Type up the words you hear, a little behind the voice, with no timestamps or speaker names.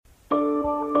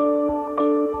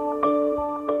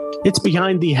It's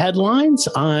Behind the Headlines.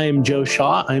 I'm Joe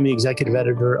Shaw. I'm the executive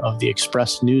editor of the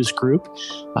Express News Group.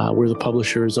 We're the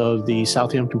publishers of the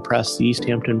Southampton Press, the East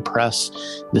Hampton Press,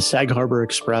 the Sag Harbor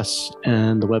Express,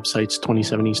 and the websites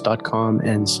 27east.com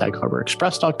and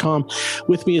sagharborexpress.com.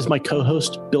 With me is my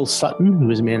co-host, Bill Sutton,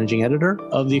 who is managing editor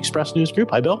of the Express News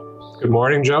Group. Hi, Bill. Good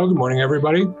morning, Joe. Good morning,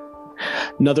 everybody.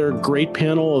 Another great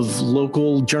panel of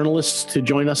local journalists to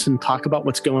join us and talk about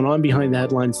what's going on behind the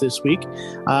headlines this week.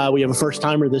 We have a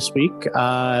first-timer this week,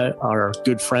 our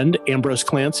good friend, Ambrose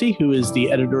Clancy, who is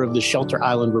the editor of the Shelter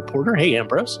Island Reporter. Hey,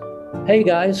 Ambrose. Hey,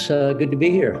 guys. Good to be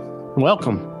here.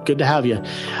 Welcome. Good to have you.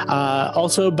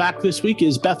 Also back this week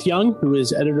is Beth Young, who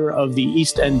is editor of the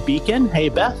East End Beacon. Hey,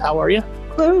 Beth, how are you?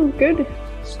 Hello. Good.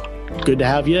 Good to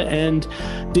have you. And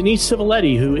Denise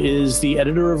Civiletti, who is the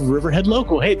editor of Riverhead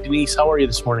Local. Hey, Denise, how are you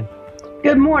this morning?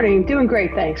 Good morning. Doing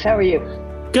great, thanks. How are you?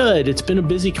 Good. It's been a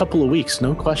busy couple of weeks,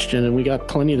 no question, and we got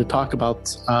plenty to talk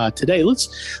about today.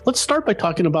 Let's start by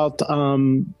talking about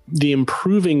the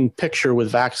improving picture with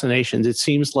vaccinations. It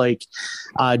seems like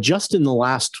just in the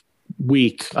last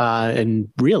week and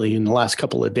really in the last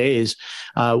couple of days,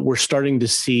 we're starting to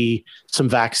see some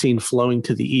vaccine flowing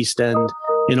to the East End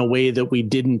in a way that we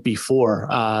didn't before.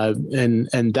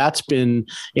 And that's been,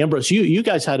 Ambrose, you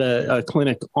guys had a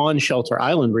clinic on Shelter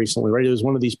Island recently, right? It was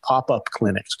one of these pop-up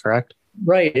clinics, correct?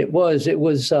 Right. It was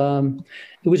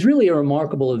really a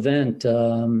remarkable event.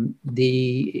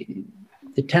 The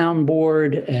town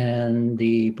board and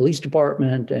the police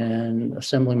department and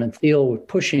Assemblyman Thiel were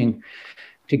pushing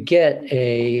to get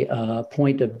a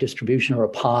point of distribution or a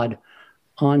pod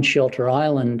on Shelter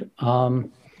Island.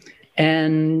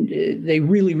 And they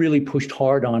really, really pushed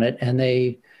hard on it. And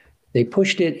they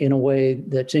pushed it in a way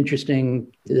that's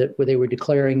interesting, where they were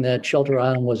declaring that Shelter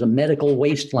Island was a medical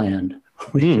wasteland,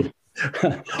 which is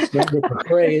the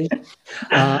phrase.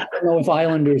 I don't know if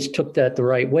Islanders took that the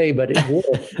right way, but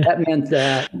that meant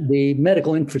that the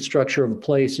medical infrastructure of a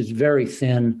place is very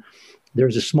thin.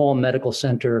 There's a small medical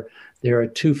center. There are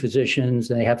 2 physicians.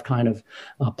 They have kind of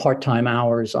part-time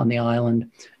hours on the island.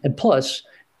 And plus,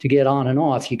 to get on and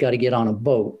off, you got to get on a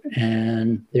boat.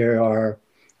 And there are,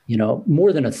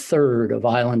 more than a third of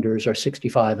Islanders are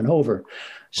 65 and over.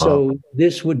 So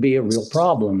This would be a real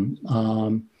problem.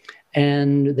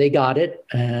 And they got it.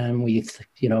 And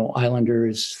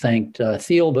Islanders thanked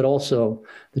Thiel, but also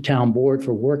the town board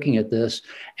for working at this.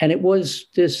 And it was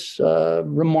this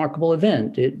remarkable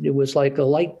event. It was like a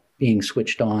light being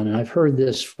switched on. And I've heard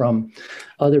this from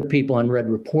other people and read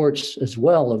reports as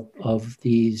well of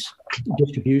these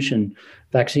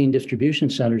vaccine distribution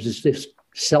centers. It's this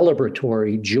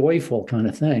celebratory, joyful kind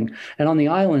of thing. And on the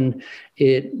island,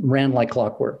 it ran like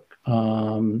clockwork.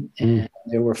 And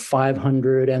there were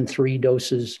 503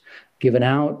 doses given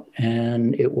out,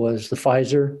 and it was the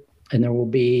Pfizer. And there will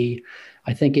be,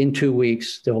 I think in 2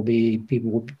 weeks, people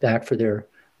will be back for their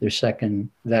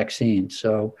second vaccine.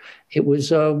 So it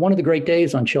was one of the great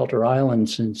days on Shelter Island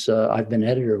since I've been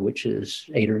editor, which is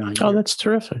 8 or 9 years. Oh, that's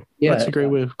terrific. Yeah, that's a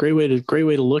great way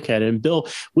to look at it. And Bill,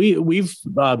 we've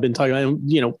been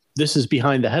talking, this is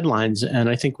Behind the Headlines. And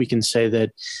I think we can say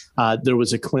that there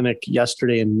was a clinic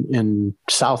yesterday in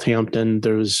Southampton.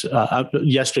 There was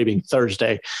yesterday being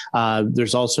Thursday.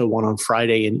 There's also one on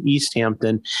Friday in East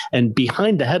Hampton. And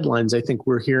behind the headlines, I think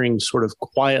we're hearing sort of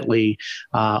quietly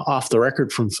off the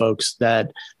record from folks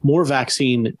that more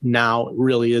vaccine now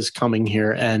really is coming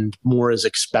here and more is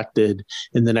expected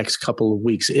in the next couple of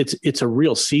weeks. It's a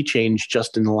real sea change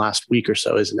just in the last week or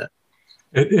so, isn't it?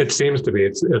 It seems to be.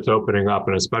 It's opening up,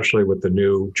 and especially with the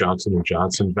new Johnson &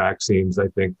 Johnson vaccines, I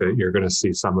think that you're going to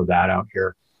see some of that out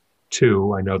here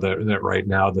too. I know that right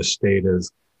now the state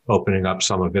is opening up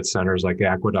some of its centers, like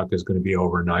Aqueduct is going to be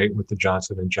overnight with the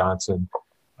Johnson & Johnson.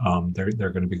 They're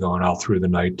going to be going all through the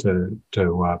night to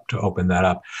open that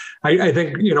up. I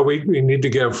think we need to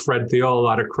give Fred Thiel a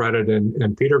lot of credit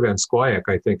and Peter Van Scoyoc,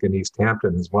 I think, in East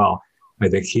Hampton as well. I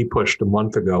think he pushed a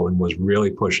month ago and was really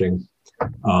pushing,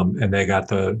 and they got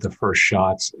the first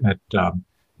shots at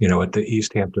the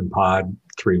East Hampton pod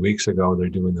 3 weeks ago. They're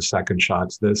doing the second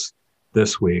shots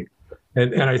this week,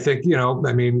 and I think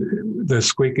the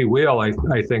squeaky wheel.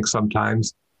 I think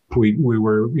sometimes we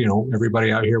were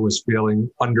everybody out here was feeling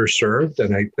underserved,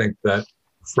 and I think that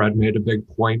Fred made a big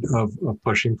point of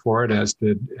pushing for it, as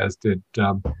did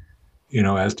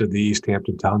the East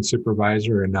Hampton town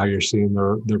supervisor, and now you're seeing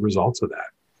the results of that.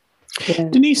 Yeah.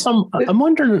 Denise, I'm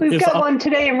wondering we've got one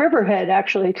today in Riverhead.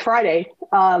 Actually, Friday,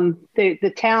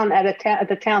 the town at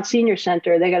the town senior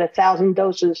center, they got 1,000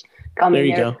 doses coming. There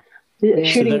you go.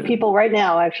 shooting people right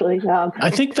now, actually. I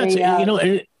think that's,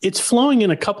 and it's flowing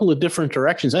in a couple of different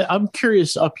directions. I'm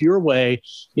curious up your way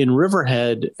in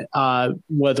Riverhead,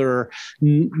 whether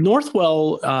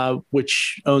Northwell,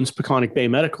 which owns Peconic Bay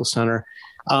Medical Center,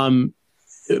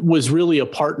 was really a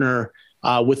partner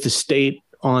with the state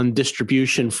on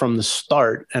distribution from the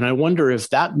start. And I wonder if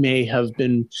that may have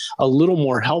been a little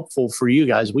more helpful for you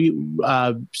guys.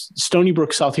 Stony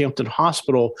Brook Southampton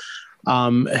Hospital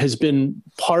has been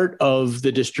part of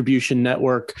the distribution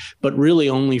network, but really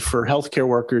only for healthcare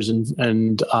workers and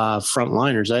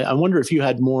frontliners. I wonder if you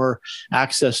had more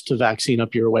access to vaccine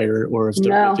up your way, or if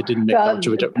it didn't make much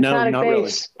of a difference. No, not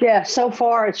really. Yeah, so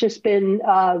far it's just been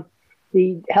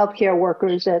the healthcare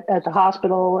workers at the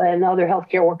hospital and other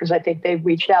healthcare workers. I think they've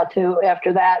reached out to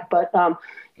after that. But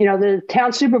the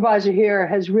town supervisor here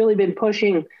has really been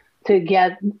pushing to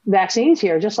get vaccines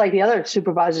here, just like the other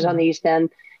supervisors on the East End.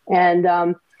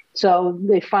 And so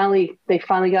they finally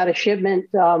got a shipment.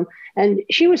 And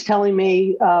she was telling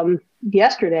me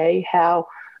yesterday how,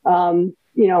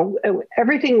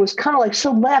 everything was kind of like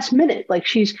so last minute. Like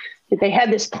they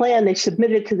had this plan, they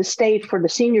submitted to the state for the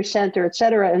senior center, et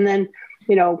cetera. And then,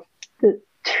 the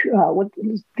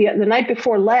night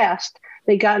before last,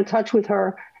 they got in touch with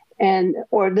her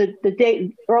or the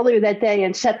date earlier that day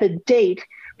and set the date.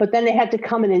 But then they had to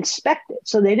come and inspect it.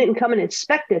 So they didn't come and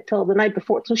inspect it till the night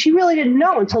before. So she really didn't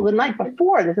know until the night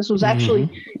before that this was actually,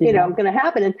 going to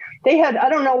happen. And they had, I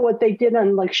don't know what they did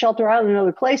on like Shelter Island and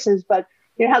other places, but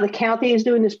you know how the county is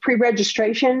doing this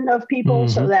pre-registration of people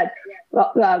so that,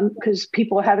 because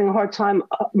people are having a hard time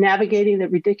navigating the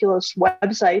ridiculous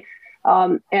website.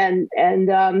 So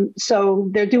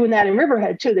they're doing that in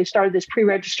Riverhead too. They started this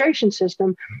pre-registration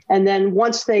system. And then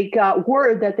once they got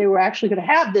word that they were actually going to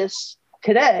have this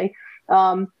today,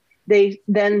 they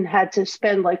then had to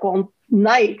spend like all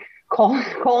night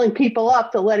calling people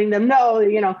up to letting them know,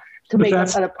 to make an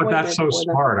appointment. But that's so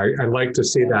smart. I like to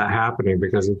see that happening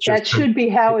because it's just... That should be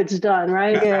how it's done,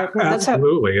 right? Yeah,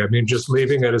 absolutely. I mean, just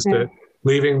leaving it as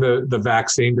leaving the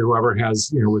vaccine to whoever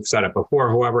has, we've said it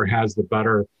before, whoever has the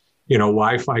better,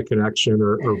 Wi-Fi connection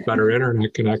or better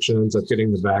internet connection ends up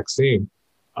getting the vaccine.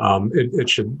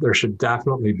 There should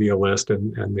definitely be a list,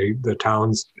 and the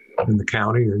towns in the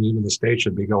county or even the state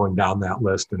should be going down that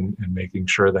list and making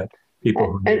sure that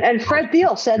people. And Fred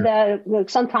Thiel said that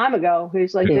some time ago.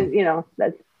 He's like,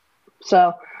 that.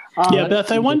 So.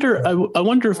 Beth, I wonder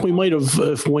if we might have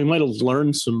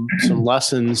learned some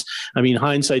lessons. I mean,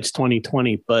 hindsight's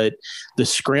 20/20, but the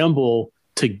scramble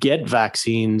to get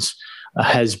vaccines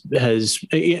has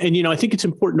and I think it's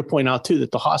important to point out too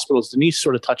that the hospitals, Denise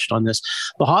sort of touched on this,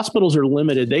 the hospitals are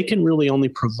limited. They can really only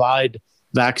provide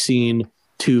vaccine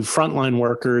to frontline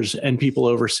workers and people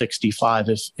over 65.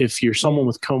 If you're someone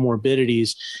with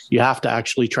comorbidities, you have to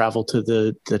actually travel to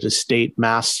the state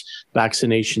mass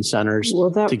vaccination centers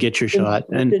to get your shot.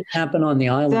 And it didn't happen on the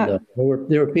island, though.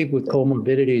 There were people with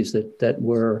comorbidities that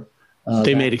were...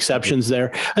 they made exceptions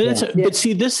there. But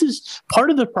see, this is part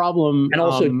of the problem. And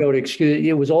also,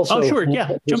 it was also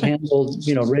it was handled,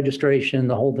 registration.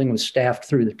 The whole thing was staffed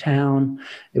through the town.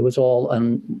 It was all,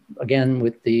 again,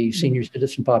 with the senior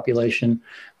citizen population,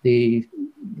 the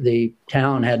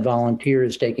town had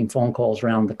volunteers taking phone calls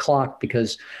around the clock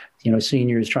because,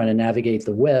 seniors trying to navigate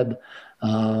the web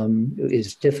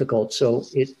is difficult. So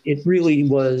it really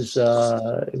was,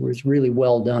 it was really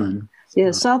well done.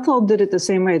 Yeah, Southold did it the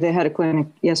same way. They had a clinic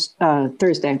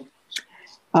Thursday,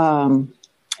 and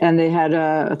they had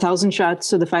 1,000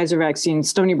 shots of the Pfizer vaccine.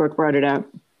 Stony Brook brought it out,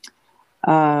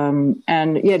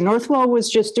 Northwell was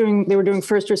just they were doing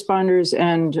first responders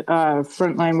and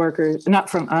frontline workers, and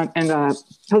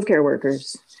healthcare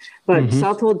workers. But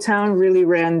Southold Town really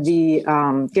ran the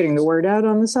getting the word out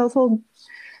on the Southold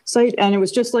site, and it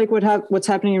was just like what's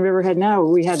happening in Riverhead now.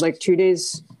 We had like 2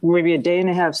 days, maybe a day and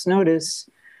a half's notice.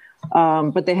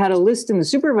 But they had a list in the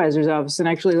supervisor's office, and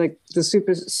actually, like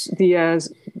the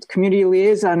community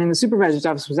liaison in the supervisor's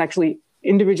office was actually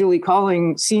individually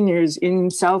calling seniors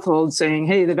in Southold saying,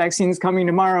 "Hey, the vaccine's coming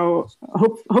tomorrow.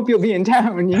 Hope you'll be in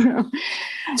town."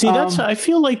 See, I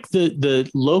feel like the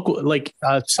local, like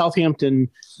Southampton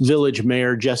Village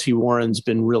Mayor Jesse Warren's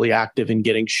been really active in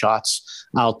getting shots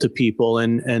out to people,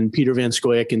 and Peter Van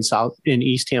Scoyoc in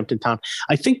East Hampton Town.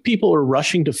 I think people are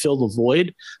rushing to fill the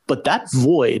void, but that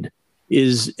void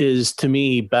is to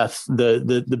me, Beth,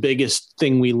 the biggest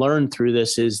thing we learned through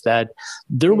this is that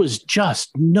there was just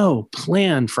no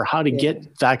plan for how to get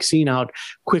vaccine out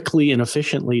quickly and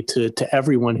efficiently to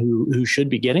everyone who should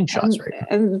be getting shots right now.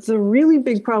 And the really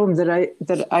big problem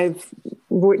that I've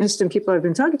witnessed and people I've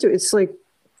been talking to, it's like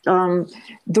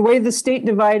the way the state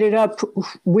divided up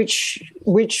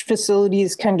which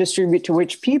facilities can distribute to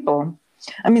which people,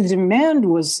 I mean, the demand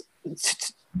was,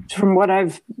 from what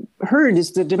I've heard,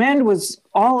 is the demand was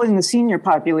all in the senior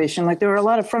population. Like there were a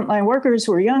lot of frontline workers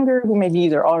who were younger, who maybe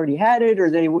either already had it or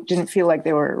they didn't feel like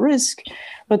they were at risk.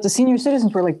 But the senior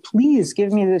citizens were like, please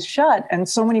give me this shot. And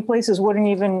so many places wouldn't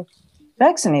even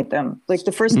vaccinate them. Like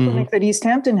the first clinic that East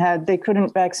Hampton had, they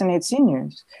couldn't vaccinate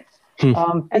seniors. And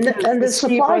the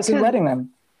supply wasn't letting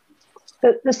them.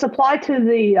 The supply to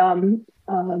the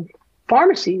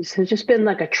pharmacies has just been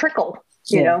like a trickle.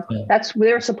 You know,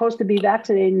 they're supposed to be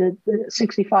vaccinating the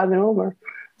 65 and over.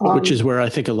 Which is where I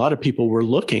think a lot of people were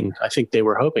looking. I think they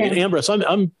were hoping. And Ambrose,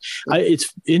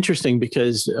 it's interesting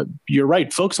because you're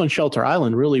right. Folks on Shelter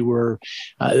Island really were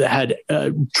had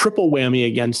triple whammy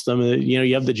against them.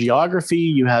 You have the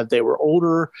geography. They were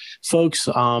older folks.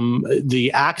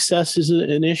 The access is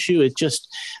an issue.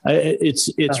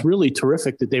 It's really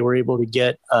terrific that they were able to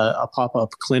get a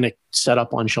pop-up clinic set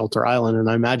up on Shelter Island. And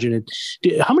I imagine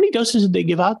how many doses did they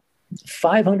give out?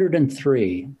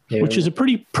 503, which is a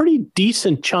pretty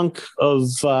decent chunk of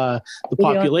the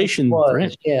population.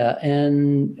 Right? Yeah,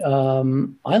 and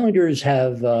Islanders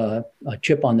have a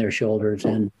chip on their shoulders,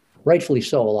 and rightfully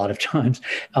so. A lot of times,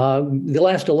 the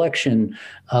last election,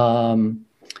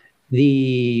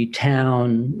 the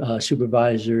town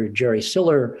supervisor Jerry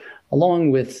Siller,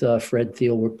 along with Fred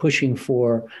Thiel, were pushing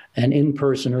for an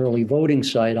in-person early voting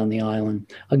site on the island,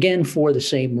 again, for the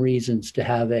same reasons, to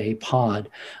have a pod.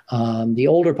 The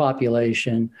older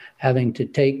population having to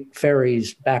take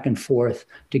ferries back and forth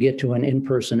to get to an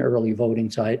in-person early voting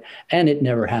site, and it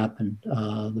never happened.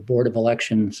 The Board of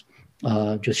Elections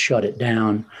just shut it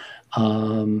down.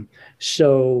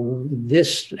 So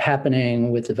this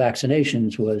happening with the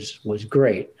vaccinations was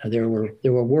great. There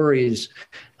were worries,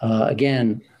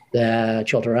 again, that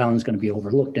Shelter Island is going to be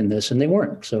overlooked in this, and they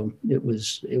weren't. So it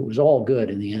was all good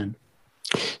in the end.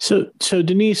 So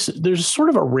Denise, there's sort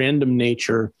of a random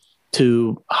nature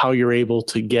to how you're able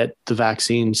to get the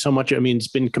vaccine. So much, I mean, it's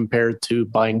been compared to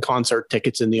buying concert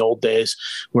tickets in the old days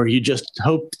where you just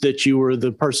hoped that you were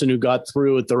the person who got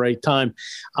through at the right time.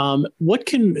 I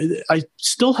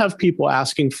still have people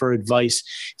asking for advice.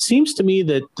 It seems to me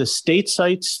that the state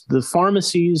sites, the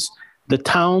pharmacies, the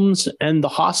towns and the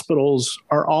hospitals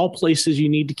are all places you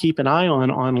need to keep an eye on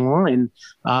online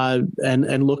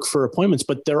and look for appointments.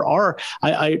 But there are,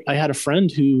 I had a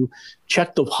friend who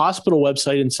checked the hospital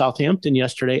website in Southampton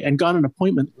yesterday and got an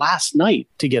appointment last night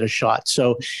to get a shot.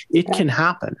 So it can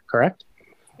happen, correct?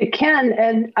 It can.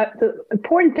 And the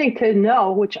important thing to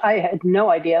know, which I had no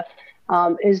idea,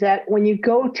 is that when you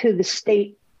go to the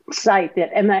state site,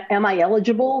 that Am I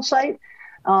Eligible site,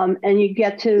 and you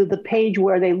get to the page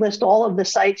where they list all of the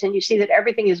sites and you see that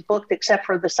everything is booked except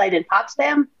for the site in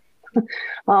Potsdam. I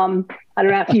don't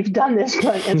know if you've done this,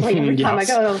 but it's like every time I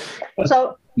go.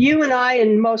 So you and I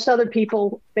and most other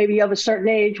people, maybe of a certain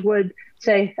age, would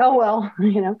say, oh, well,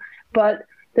 but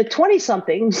the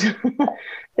 20-somethings,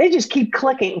 they just keep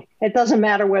clicking. It doesn't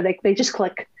matter where they just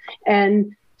click.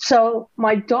 And so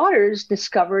my daughters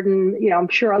discovered, and I'm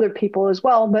sure other people as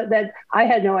well, but that I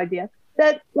had no idea,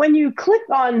 that when you click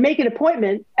on make an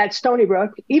appointment at Stony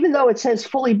Brook, even though it says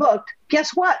fully booked,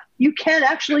 guess what? You can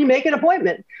actually make an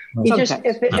appointment. You just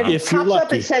if it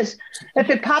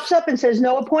pops up and says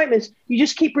no appointments, you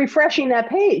just keep refreshing that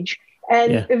page,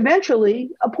 and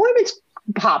eventually appointments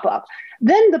pop up.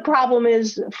 Then the problem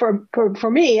is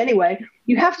for me anyway,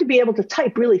 you have to be able to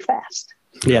type really fast.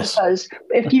 Yes. Because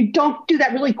if you don't do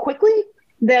that really quickly,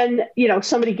 then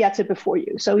somebody gets it before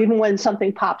you. So even when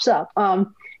something pops up.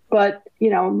 But,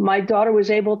 my daughter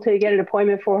was able to get an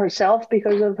appointment for herself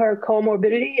because of her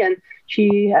comorbidity, and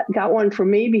she got one for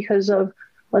me because of,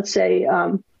 let's say,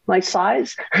 my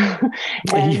size.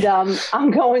 And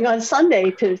I'm going on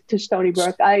Sunday to Stony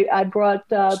Brook. I brought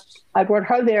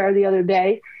her there the other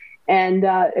day, and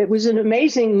it was an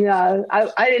amazing.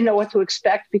 I didn't know what to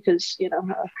expect because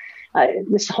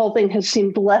this whole thing has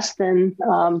seemed less than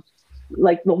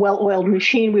like the well-oiled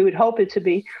machine we would hope it to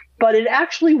be. But it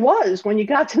actually was. When you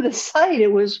got to the site,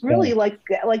 it was really like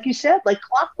you said, like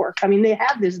clockwork. I mean, they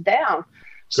had this down.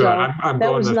 So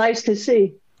that was nice to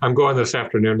see. I'm going this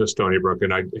afternoon to Stony Brook,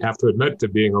 and I have to admit to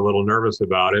being a little nervous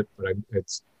about it. But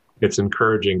it's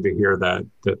encouraging to hear that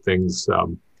things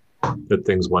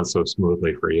went so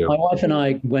smoothly for you. My wife and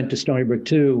I went to Stony Brook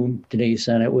too, Denise,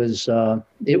 and it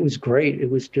was great.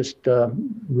 It was just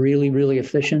really, really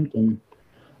efficient, and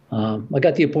I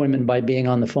got the appointment by being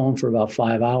on the phone for about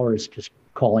 5 hours, just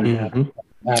calling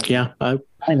back. Yeah, I've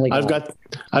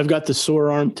got the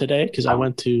sore arm today because I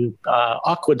went to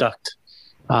Aqueduct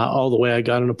all the way. I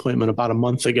got an appointment about a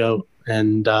month ago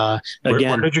And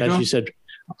again, as you said,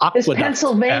 This Aqueduct.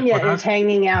 Pennsylvania Aqueduct? is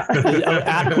hanging out.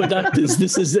 Aqueduct is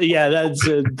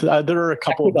there are a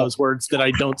couple of those words that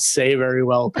I don't say very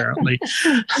well, apparently.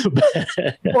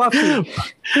 But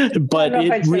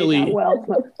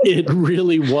it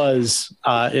really was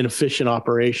an efficient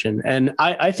operation. And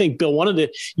I think, Bill,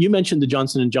 you mentioned the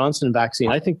Johnson & Johnson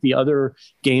vaccine. I think the other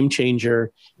game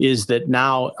changer is that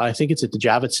now I think it's at the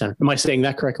Javits Center. Am I saying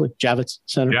that correctly? Javits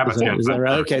Center? Is that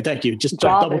right? Okay, thank you. Just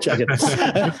double check it.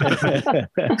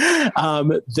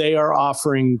 They are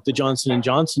offering the Johnson &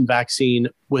 Johnson vaccine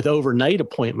with overnight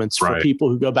appointments for people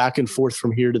who go back and forth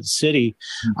from here to the city.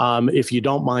 If you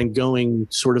don't mind going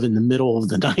sort of in the middle of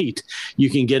the night, you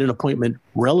can get an appointment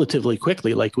relatively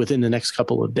quickly, like within the next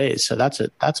couple of days. So that's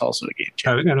also a game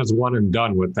changer. And it's one and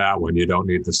done with that one. You don't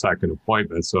need the second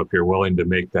appointment. So if you're willing to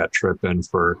make that trip in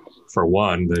for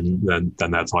one, then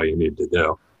that's all you need to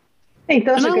do. I think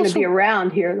those are going to be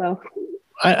around here, though.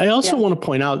 I also want to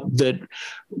point out that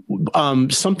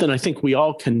something I think we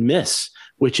all can miss,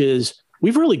 which is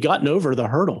we've really gotten over the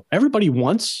hurdle. Everybody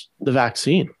wants the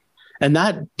vaccine. And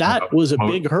that was a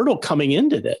big hurdle coming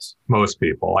into this. Most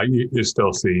people, you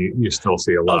still see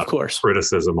a lot of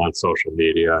criticism on social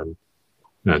media.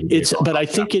 But I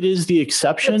think it is the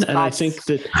exception. And I think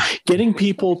that getting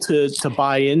people to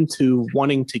buy into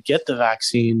wanting to get the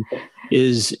vaccine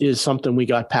is something we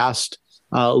got past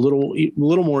a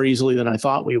little more easily than I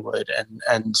thought we would.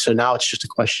 And so now it's just a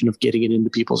question of getting it into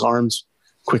people's arms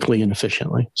quickly and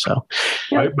efficiently. So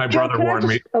my brother warned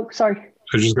me. Oh, sorry.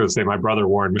 I was just going to say, my brother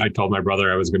warned me. I told my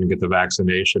brother I was going to get the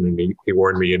vaccination, and he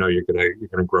warned me, you're going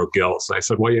to grow gills. So I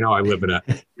said, well, I live in a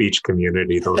beach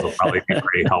community. Those will probably be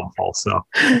pretty helpful. So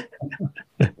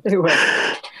you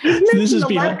mentioned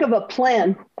the lack of a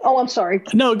plan. Oh, I'm sorry.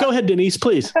 No, go ahead, Denise,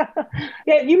 please.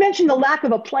 Yeah, you mentioned the lack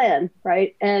of a plan,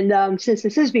 right? And since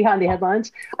this is behind the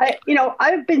headlines,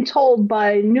 I've been told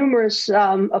by numerous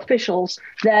officials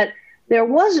that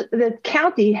the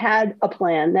county had a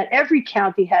plan, that every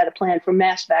county had a plan for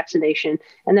mass vaccination,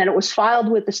 and then it was filed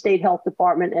with the state health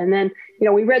department. And then,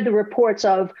 we read the reports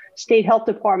of state health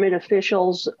department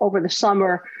officials over the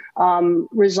summer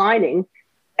resigning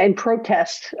in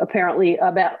protest, apparently,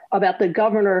 about the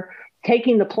governor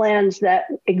taking the plans that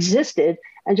existed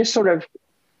and just sort of,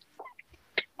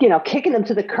 kicking them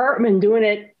to the curb and doing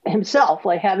it himself,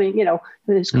 like having,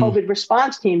 his COVID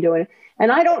response team doing it. And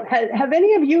I don't have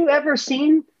any of you ever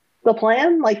seen the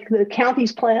plan, like the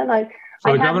county's plan?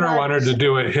 So the governor wanted to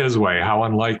do it his way. How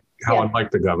unlike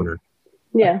the governor.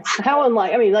 Yeah. How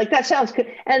unlike, that sounds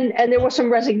good. And there were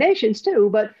some resignations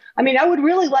too, but I would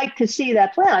really like to see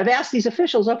that plan. I've asked these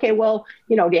officials, okay, well,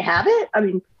 do you have it?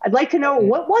 I'd like to know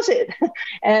what was it?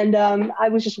 And I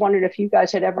was just wondering if you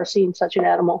guys had ever seen such an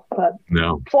animal, but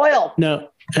no. Foil. No.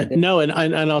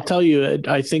 And I'll tell you,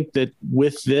 I think that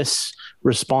with this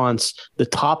response, the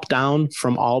top down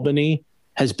from Albany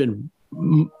has been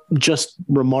just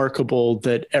remarkable,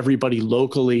 that everybody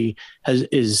locally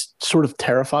is sort of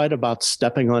terrified about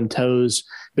stepping on toes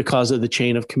because of the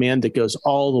chain of command that goes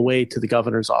all the way to the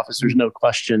governor's office. There's no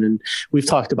question. And we've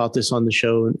talked about this on the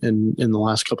show in the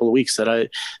last couple of weeks, that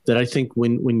I think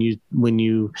when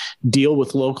you deal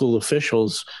with local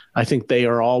officials, I think they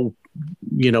are all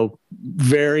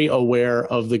very aware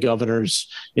of the governor's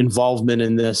involvement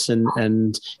in this,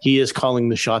 and he is calling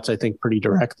the shots, I think, pretty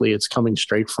directly. It's coming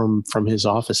straight from his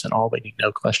office in Albany,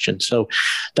 no question. So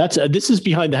this is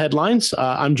Behind the Headlines.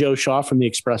 I'm Joe Shaw from the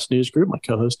Express News Group. My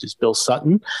co-host is Bill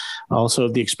Sutton, also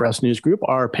of the Express News Group.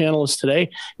 Our panelists today,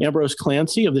 Ambrose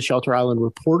Clancy of the Shelter Island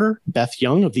Reporter, Beth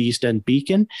Young of the East End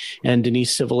Beacon, and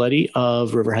Denise Civiletti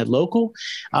of Riverhead Local.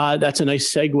 That's a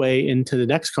nice segue into the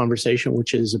next conversation,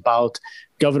 which is about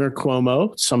Governor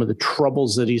Cuomo, some of the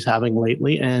troubles that he's having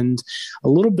lately, and a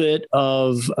little bit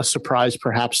of a surprise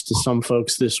perhaps to some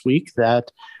folks this week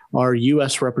that our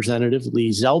U.S. Representative Lee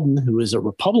Zeldin, who is a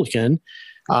Republican,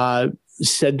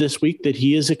 said this week that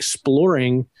he is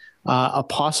exploring a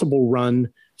possible run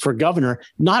for governor.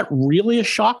 Not really a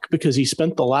shock, because he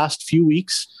spent the last few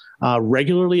weeks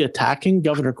regularly attacking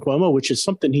Governor Cuomo, which is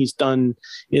something he's done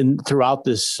throughout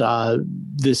this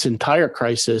entire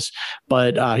crisis.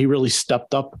 But he really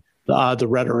stepped up the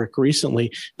rhetoric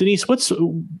recently. Denise,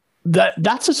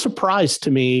 that's a surprise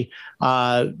to me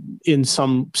in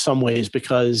some ways,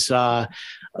 because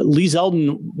Lee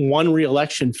Zeldin won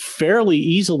re-election fairly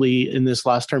easily in this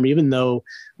last term, even though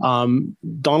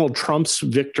Donald Trump's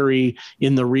victory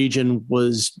in the region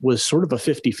was sort of a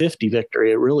 50-50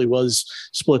 victory. It really was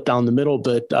split down the middle,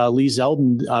 but Lee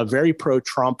Zeldin, very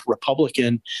pro-Trump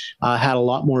Republican, had a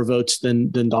lot more votes than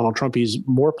Donald Trump. He's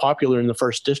more popular in the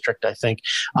 1st district, I think.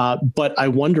 But I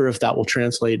wonder if that will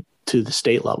translate to the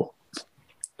state level.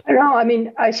 I don't know. I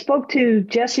mean, I spoke to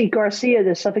Jesse Garcia,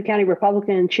 the Suffolk County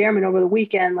Republican chairman, over the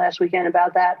last weekend,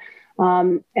 about that.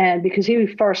 And because he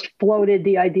first floated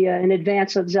the idea in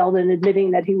advance of Zeldin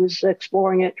admitting that he was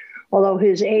exploring it, although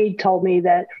his aide told me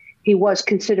that he was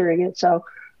considering it. So,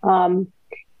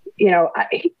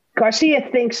 Garcia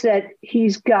thinks that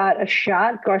he's got a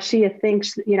shot. Garcia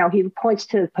thinks, he points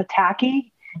to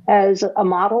Pataki as a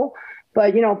model,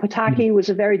 but, Pataki was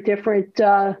a very different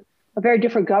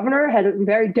governor, had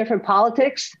very different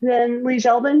politics than Lee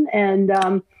Zeldin, and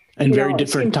very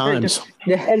different times.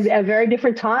 And at very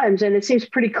different times. And it seems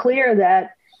pretty clear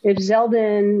that if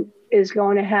Zeldin is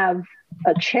going to have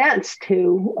a chance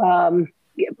to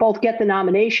both get the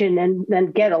nomination and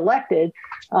then get elected,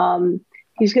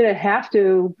 he's going to have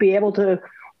to be able to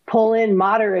pull in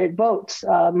moderate votes,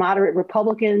 moderate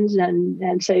Republicans,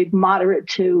 and say moderate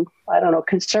to,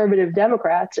 conservative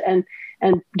Democrats, and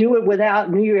do it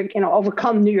without New York,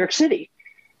 overcome New York City.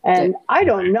 And I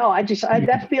don't know.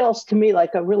 That feels to me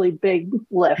like a really big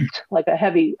lift, like a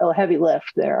heavy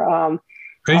lift there. I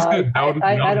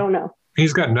don't know.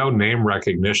 He's got no name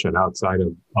recognition outside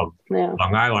of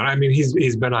Long Island. I mean,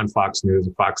 he's been on Fox News,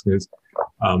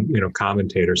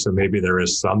 commentator. So maybe there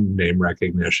is some name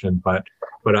recognition, but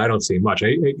I don't see much.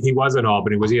 He was in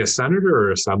Albany. Was he a senator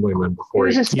or assemblyman before?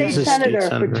 He was a state senator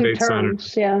for 2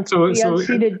 terms. Yeah. So he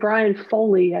unseated Brian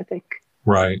Foley, I think.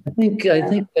 Right. I think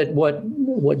that what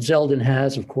Zeldin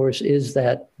has, of course, is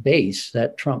that base,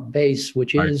 that Trump base,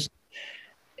 which is,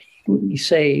 you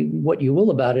say what you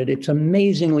will about it, it's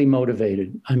amazingly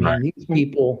motivated. I mean, these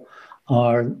people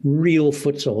are real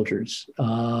foot soldiers,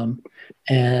 and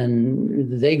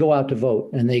they go out to vote,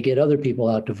 and they get other people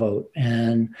out to vote.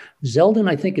 And Zeldin,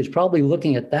 I think, is probably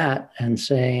looking at that and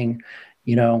saying,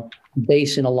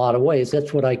 base in a lot of ways,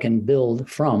 that's what I can build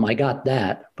from. I got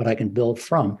that, but I can build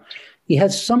from. He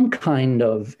has some kind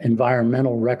of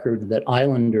environmental record that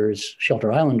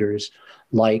Shelter Islanders,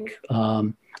 like.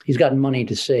 He's gotten money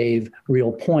to save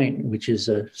Real Point, which is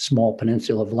a small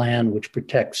peninsula of land which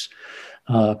protects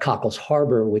Cockles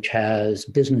Harbor, which has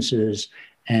businesses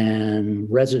and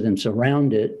residents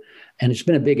around it. And it's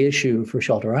been a big issue for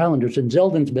Shelter Islanders. And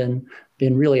Zeldin's been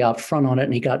really out front on it,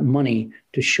 and he got money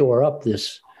to shore up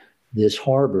this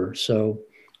harbor. So,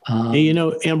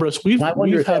 Ambrose, we've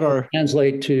had our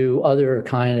translate to other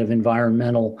kind of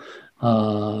environmental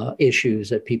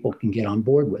issues that people can get on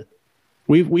board with.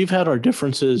 We've had our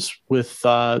differences with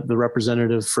the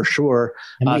representative for sure,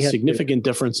 significant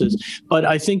differences. But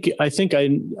I think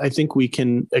we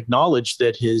can acknowledge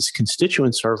that his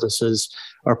constituent services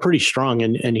are pretty strong,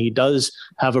 and he does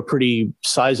have a pretty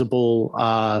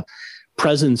sizable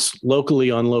presence locally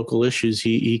on local issues.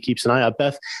 He keeps an eye out.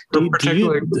 Beth,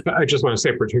 I just want to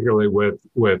say, particularly with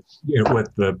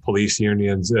the police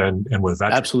unions and with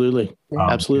veterans. Absolutely.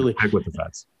 With the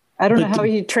vets. I don't know how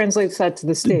he translates that to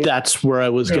the state. That's where I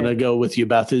was going to go with you,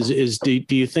 Beth. Do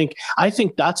you think? I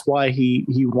think that's why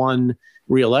he won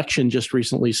re-election just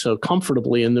recently so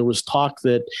comfortably. And there was talk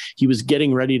that he was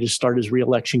getting ready to start his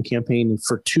re-election campaign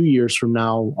for 2 years from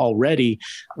now already.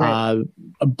 Right.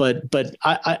 But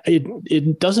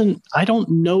it doesn't. I don't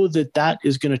know that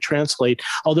is going to translate.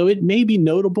 Although it may be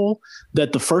notable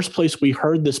that the first place we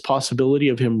heard this possibility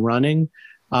of him running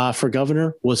for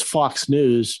governor was Fox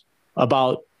News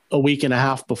about a week and a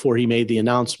half before he made the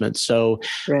announcement. So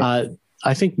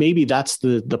I think maybe that's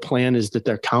the plan, is that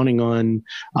they're counting on,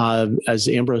 as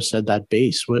Ambrose said, that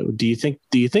base. Do you think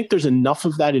there's enough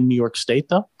of that in New York State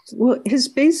though? Well, his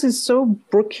base is so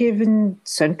Brookhaven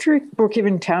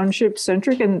Township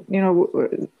centric.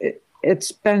 And,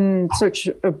 it's been such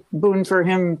a boon for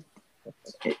him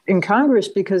in Congress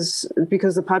because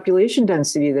the population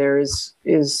density there is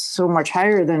so much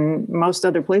higher than most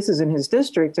other places in his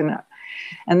district.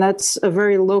 And that's a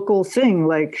very local thing.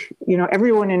 Like,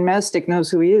 everyone in Mastic knows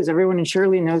who he is. Everyone in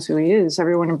Shirley knows who he is.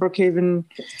 Everyone in Brookhaven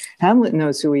Hamlet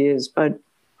knows who he is. But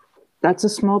that's a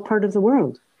small part of the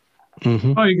world.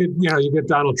 Mm-hmm. Oh, you get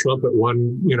Donald Trump at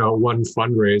one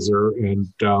fundraiser,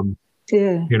 and and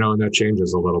that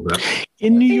changes a little bit.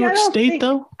 In New York State,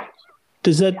 though,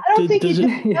 does that?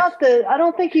 I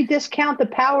don't think you discount the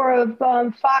power of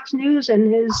Fox News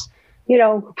and his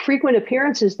frequent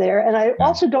appearances there. And I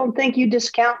also don't think you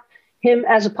discount him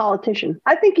as a politician.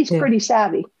 I think he's pretty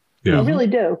savvy. Yeah. I really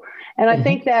do. And I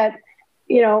think that,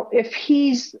 if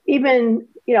he's even,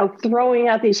 throwing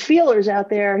out these feelers out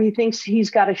there, he thinks he's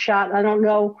got a shot. I don't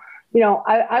know,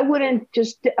 I wouldn't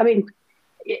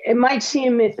it might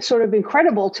seem sort of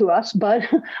incredible to us, but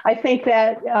I think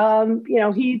that,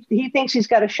 he thinks he's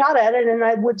got a shot at it. And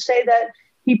I would say that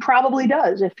he probably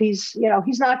does. If he's,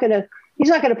 he's not going to, he's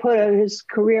not going to put his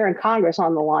career in Congress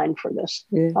on the line for this,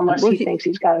 unless he thinks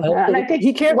he's got it. And I think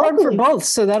he can't run for both,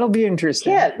 so that'll be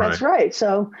interesting. Yeah, that's right.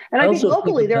 So, and I think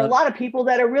locally there are a lot of people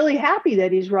that are really happy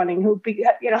that he's running, who see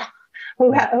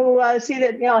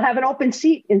that have an open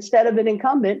seat instead of an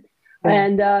incumbent.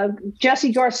 And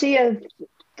Jesse Garcia,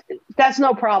 that's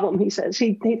no problem, he says.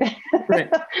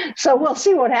 Right. So we'll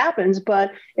see what happens,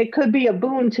 but it could be a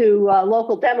boon to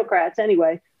local Democrats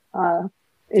anyway.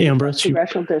 Ambrose,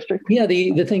 congressional district. Yeah,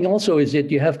 the thing also is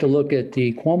that you have to look at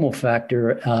the Cuomo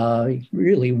factor.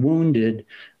 Really wounded.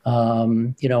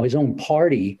 His own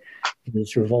party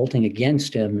is revolting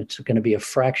against him. It's going to be a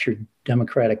fractured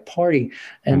Democratic Party,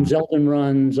 and Zeldin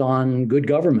runs on good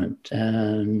government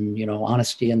and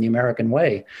honesty and the American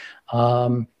way,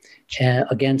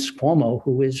 against Cuomo,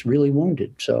 who is really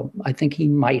wounded. So I think he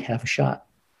might have a shot.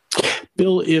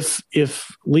 Bill, if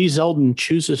Lee Zeldin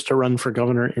chooses to run for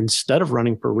governor instead of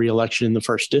running for re-election in the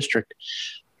 1st District,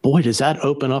 boy, does that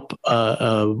open up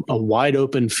a wide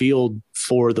open field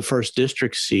for the 1st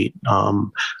District seat.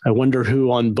 I wonder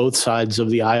who on both sides of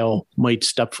the aisle might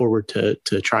step forward to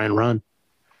try and run.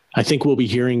 I think we'll be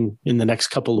hearing in the next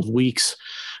couple of weeks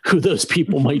who those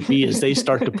people might be as they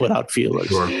start to put out feelers.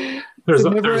 Sure. There's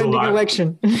a never-ending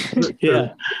election.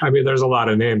 Yeah. I mean, there's a lot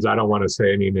of names. I don't want to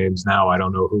say any names now. I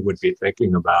don't know who would be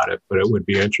thinking about it, but it would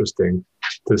be interesting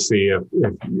to see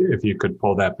if you could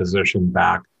pull that position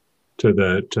back to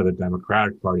the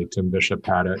Democratic Party. Tim Bishop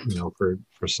had it, for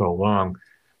so long.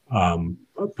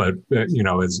 But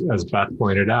as Beth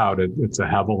pointed out, it's a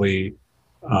heavily,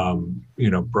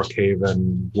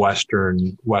 Brookhaven,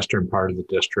 western part of the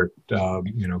district,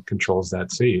 controls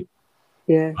that seat.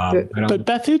 Yeah, but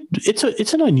Beth,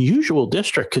 it's an unusual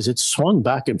district because it's swung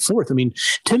back and forth. I mean,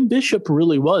 Tim Bishop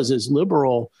really was as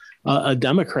liberal a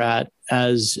Democrat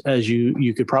as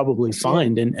you could probably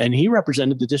find, and he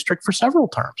represented the district for several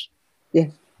terms. Yeah,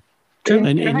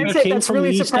 and I'd say that's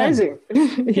really surprising.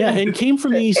 Yeah, and came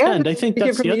from the East End. I think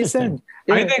that's the other thing.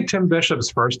 Yeah. I think Tim Bishop's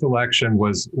first election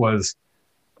was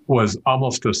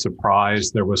almost a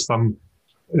surprise. There was some.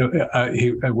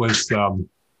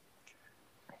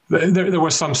 There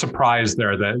was some surprise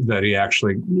there that he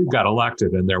actually got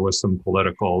elected, and there was some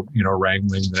political,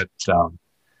 wrangling that,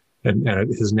 and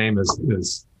his name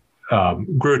is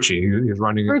Grucci. He's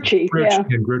running Grucci,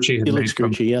 and Grucci had made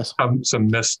some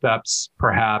missteps,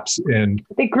 perhaps. And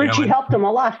I think Grucci helped him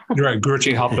a lot. Right,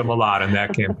 Grucci helped him a lot in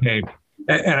that campaign.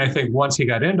 And I think once he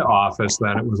got into office,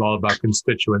 then it was all about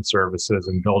constituent services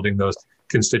and building those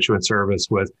constituent service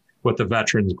with the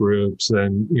veterans groups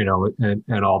and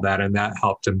all that. And that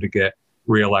helped him to get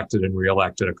reelected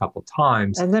a couple of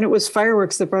times. And then it was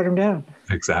fireworks that brought him down.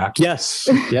 Exactly. Yes.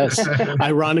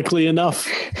 Ironically enough,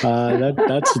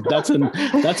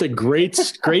 that's a great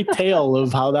tale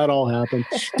of how that all happened.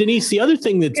 Denise, the other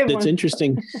thing that's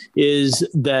interesting is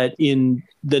that in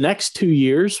the next 2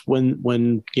 years,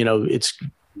 when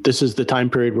this is the time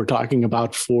period we're talking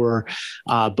about for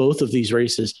both of these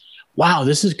races. Wow,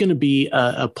 this is going to be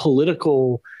a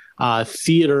political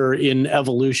theater in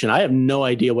evolution. I have no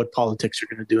idea what politics are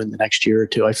going to do in the next year or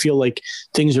two. I feel like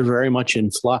things are very much in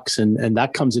flux, and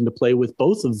that comes into play with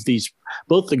both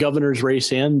the governor's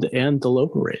race and the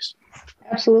local race.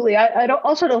 Absolutely. I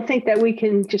don't think that we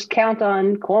can just count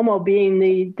on Cuomo being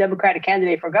the Democratic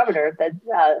candidate for governor, that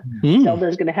Zelda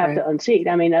is going to have to unseat.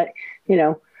 I mean, it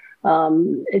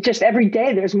just every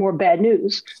day there's more bad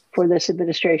news for this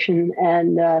administration.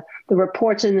 And the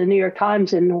reports in the New York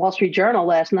Times and the Wall Street Journal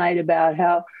last night about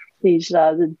how these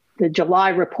the July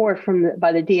report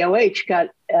by the DOH got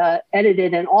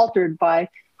edited and altered by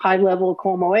high-level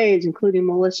Cuomo aides, including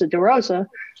Melissa DeRosa.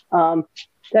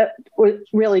 That was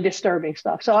really disturbing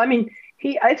stuff. So, I mean,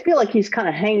 I feel like he's kind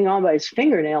of hanging on by his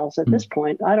fingernails at this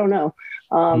point. I don't know.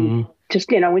 Just,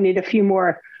 we need a few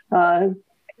more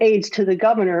aides to the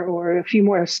governor or a few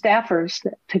more staffers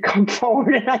to come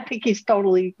forward. And I think he's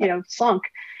totally, sunk.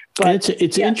 But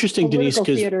it's interesting, Denise,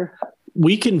 because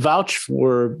we can vouch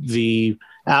for the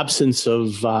absence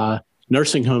of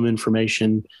nursing home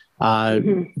information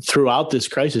throughout this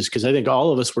crisis, because I think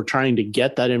all of us were trying to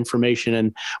get that information,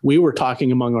 and we were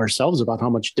talking among ourselves about how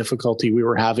much difficulty we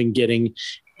were having getting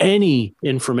any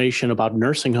information about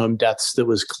nursing home deaths that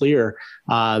was clear.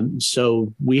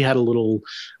 So we had a little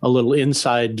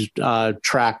inside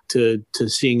track to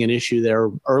seeing an issue there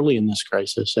early in this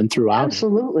crisis and throughout.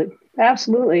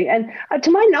 Absolutely. And to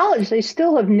my knowledge, they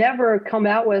still have never come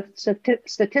out with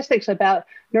statistics about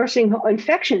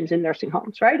infections in nursing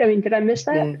homes, right? I mean, did I miss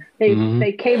that?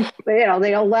 They came,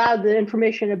 they allowed the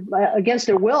information against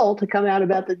their will to come out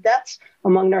about the deaths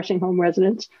among nursing home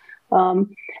residents.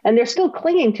 And they're still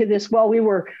clinging to this. Well, we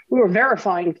were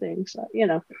verifying things,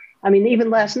 I mean, even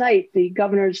last night, the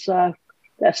governor's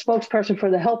spokesperson for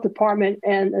the health department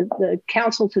and the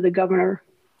counsel to the governor,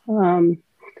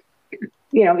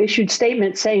 issued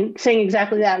statements saying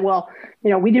exactly that. Well,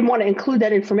 we didn't want to include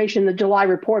that information in the July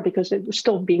report because it was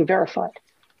still being verified.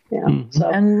 So,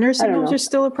 and nursing homes are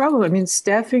still a problem. I mean,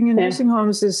 staffing in nursing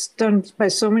homes is done by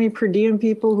so many per diem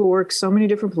people who work so many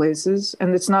different places,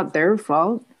 and it's not their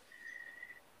fault.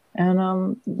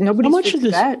 And nobody's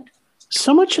fixed that.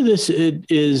 So much of this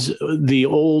is the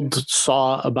old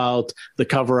saw about the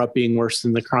cover-up being worse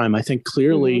than the crime. I think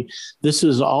clearly this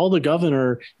is all the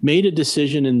governor made a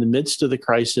decision in the midst of the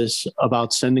crisis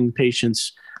about sending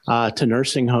patients to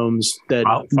nursing homes that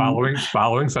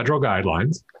following federal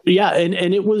guidelines. Yeah,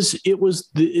 and it was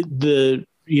the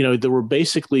there were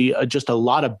basically just a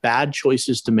lot of bad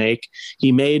choices to make.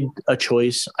 He made a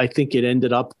choice. I think it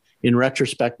ended up, in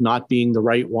retrospect, not being the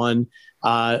right one.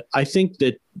 I think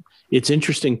that it's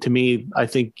interesting to me. I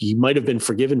think he might have been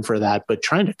forgiven for that, but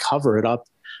trying to cover it up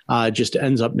just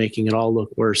ends up making it all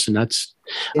look worse. And that's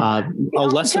a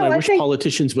lesson I wish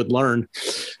politicians would learn.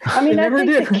 I mean, I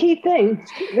think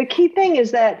the key thing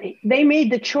is that they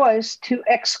made the choice to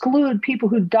exclude people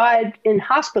who died in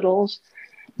hospitals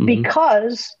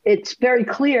because it's very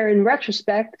clear in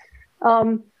retrospect,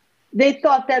 they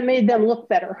thought that made them look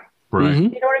better. Right. You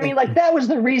know what I mean? Like that was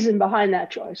the reason behind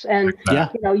that choice. And,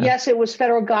 yes, it was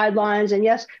federal guidelines and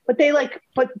yes, but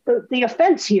the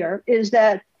offense here is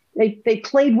that they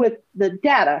played with the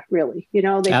data, really.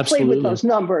 They played with those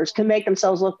numbers to make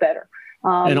themselves look better.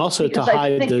 And also to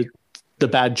hide the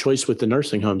bad choice with the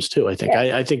nursing homes too. I think,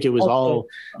 I think it was all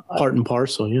part and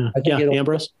parcel. Yeah.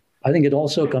 Ambrose? I think it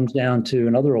also comes down to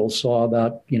another old saw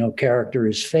about, character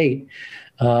is fate.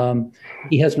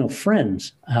 He has no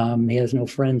friends. He has no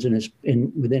friends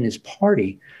within his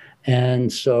party.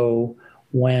 And so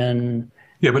when...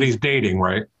 Yeah, but he's dating,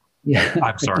 right? Yeah.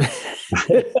 I'm sorry.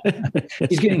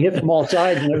 He's getting hit from all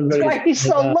sides. And That's why he's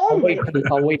so lonely.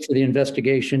 I'll wait for the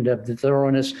investigation to have the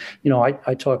thoroughness.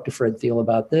 I talked to Fred Thiel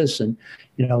about this, and,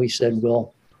 he said,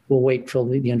 we'll wait for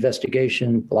the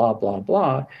investigation, blah, blah,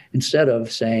 blah, instead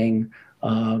of saying,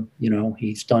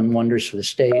 he's done wonders for the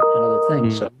state and other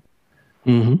things. So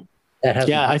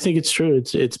I think it's true.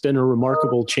 It's been a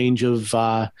remarkable change of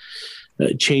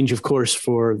course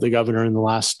for the governor in the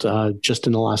last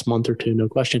month or two, no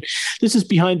question. This is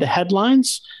Behind the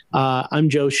Headlines. I'm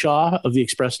Joe Shaw of the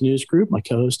Express News Group. My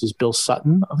co-host is Bill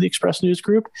Sutton of the Express News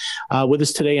Group. With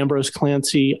us today, Ambrose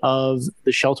Clancy of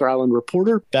the Shelter Island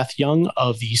Reporter, Beth Young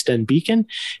of the East End Beacon,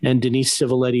 and Denise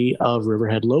Civiletti of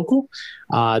Riverhead Local.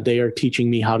 They are teaching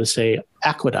me how to say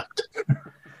aqueduct.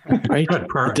 Right?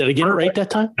 Did I get it right that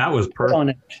time? That was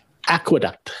perfect.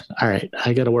 Aqueduct. All right.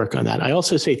 I got to work on that. I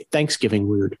also say Thanksgiving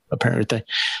weird, apparently.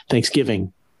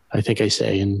 Thanksgiving, I think I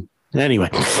say. And anyway,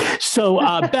 so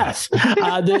Beth,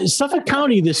 the Suffolk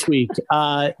County this week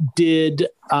did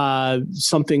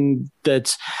something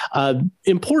that's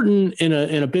important in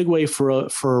a big way for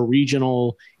a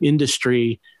regional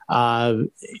industry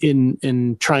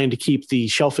in trying to keep the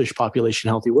shellfish population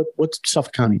healthy. What's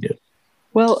Suffolk County do?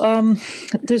 Well,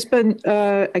 there's been,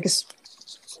 I guess,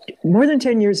 more than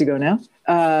 10 years ago now,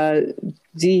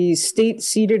 the state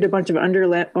ceded a bunch of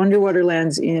underwater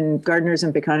lands in Gardner's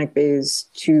and Peconic Bays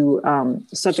to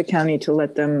Suffolk County to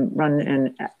let them run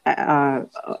and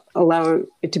allow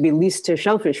it to be leased to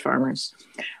shellfish farmers.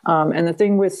 And the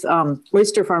thing with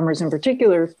oyster farmers in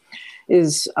particular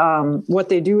is what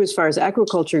they do as far as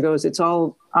aquaculture goes. It's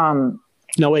all...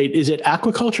 No, wait, is it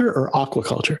aquaculture or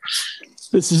aquaculture?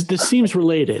 This seems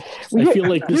related. I feel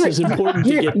like this is important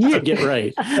to get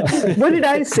right. What did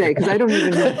I say? Because I don't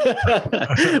even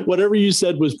know. Whatever you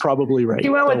said was probably right.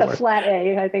 You went with a flat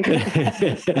A, I think.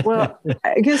 Well,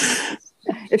 I guess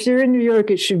if you're in New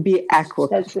York, it should be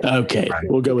aquaculture. Okay,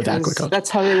 we'll go with aquaculture. That's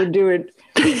how they would do it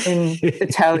in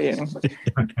Italian.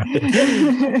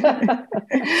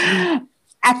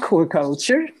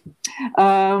 Aquaculture.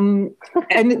 And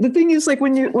the thing is, like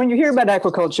when you hear about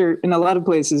aquaculture in a lot of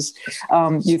places,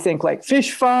 you think like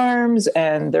fish farms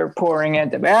and they're pouring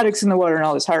antibiotics in the water and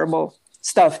all this horrible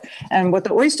stuff. And what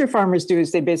the oyster farmers do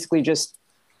is they basically just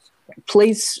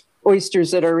place oysters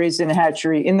that are raised in a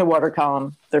hatchery in the water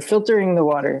column. They're filtering the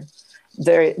water.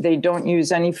 They don't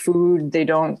use any food. They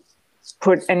don't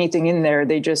put anything in there.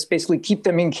 They just basically keep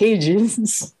them in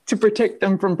cages to protect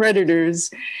them from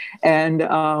predators. And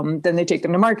then they take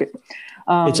them to market.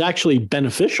 It's actually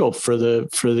beneficial for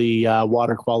the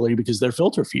water quality because they're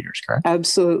filter feeders, correct?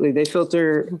 Absolutely. They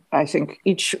filter, I think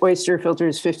each oyster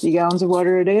filters 50 gallons of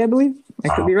water a day, I believe.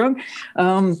 I could be wrong.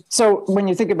 So when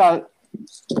you think about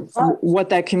what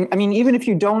that can, I mean, even if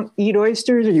you don't eat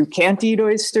oysters or you can't eat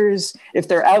oysters, if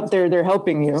they're out there, they're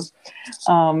helping you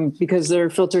because they're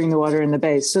filtering the water in the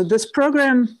bay. So this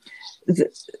program,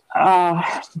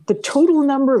 the total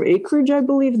number of acreage, I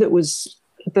believe, that was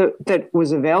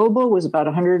available was about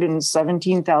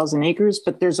 117,000 acres,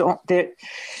 but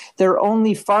they're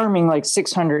only farming like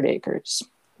 600 acres.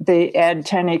 They add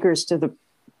 10 acres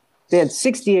they had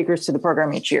 60 acres to the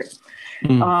program each year.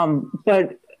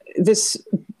 But this,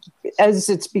 as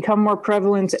it's become more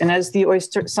prevalent, and as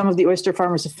some of the oyster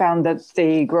farmers have found that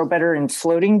they grow better in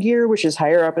floating gear, which is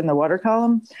higher up in the water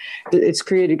column, it's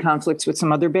created conflicts with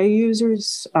some other bay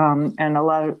users. And a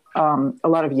lot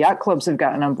of yacht clubs have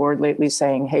gotten on board lately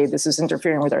saying, hey, this is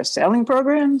interfering with our sailing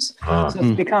programs. So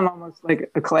it's become almost like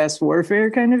a class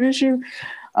warfare kind of issue.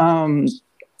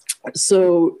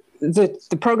 So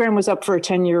the program was up for a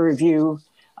 10-year review,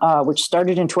 which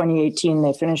started in 2018.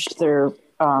 They finished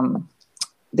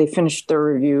their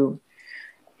review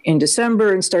in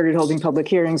December and started holding public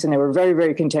hearings, and they were very,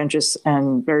 very contentious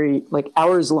and very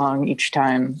hours long each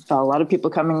time. A lot of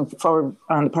people coming forward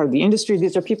on the part of the industry.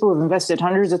 These are people who've invested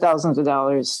hundreds of thousands of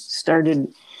dollars,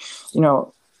 started,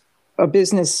 a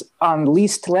business on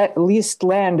leased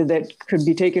land that could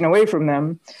be taken away from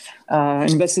them,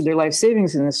 invested their life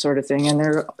savings in this sort of thing, and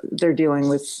they're dealing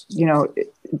with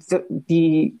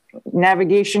the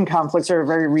navigation conflicts are a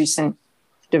very recent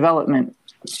development.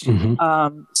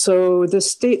 So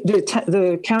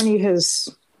the county has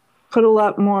put a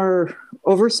lot more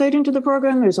oversight into the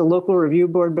program. There's a local review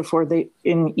board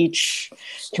in each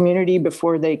community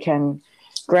before they can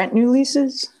grant new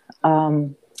leases.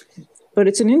 But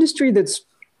it's an industry that's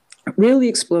really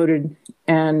exploded,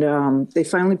 and they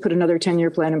finally put another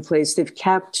 10-year plan in place. They've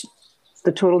capped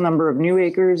the total number of new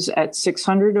acres at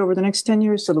 600 over the next 10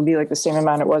 years. So it'll be like the same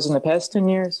amount it was in the past 10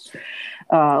 years.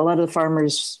 A lot of the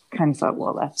farmers kind of thought,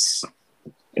 well, that's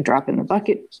a drop in the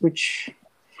bucket, which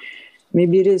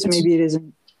maybe it is, maybe it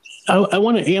isn't. I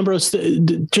want to, Ambrose,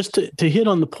 just to hit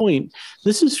on the point.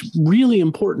 This is really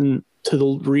important to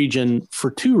the region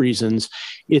for two reasons.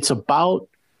 It's about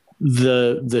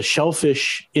the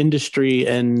shellfish industry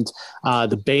and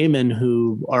the baymen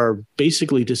who are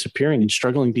basically disappearing and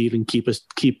struggling to even keep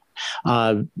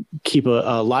a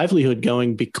livelihood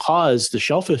going because the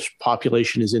shellfish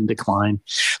population is in decline.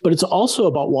 But it's also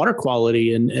about water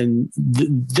quality, and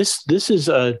this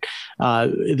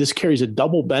carries a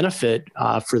double benefit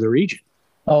for the region.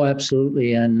 Oh,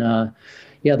 absolutely, and.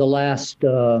 Yeah, the last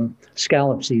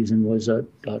scallop season was a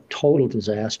total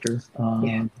disaster.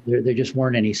 There just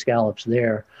weren't any scallops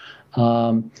there.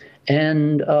 The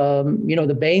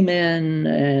baymen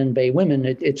and bay women,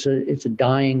 it's a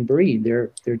dying breed.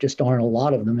 There just aren't a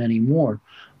lot of them anymore.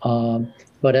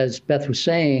 But as Beth was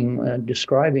saying,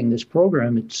 describing this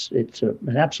program, it's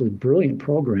an absolutely brilliant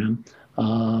program.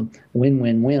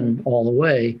 Win-win-win all the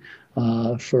way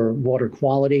for water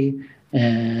quality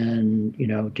and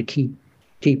to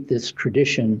keep this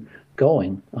tradition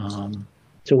going.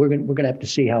 So we're going to have to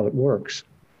see how it works.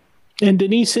 And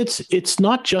Denise, it's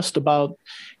not just about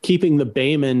keeping the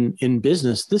baymen in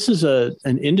business. This is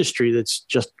an industry that's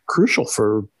just crucial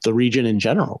for the region in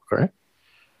general, correct?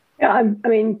 Yeah, I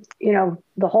mean,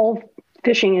 the whole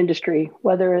fishing industry,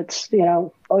 whether it's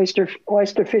oyster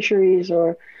fisheries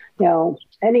or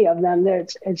any of them, they're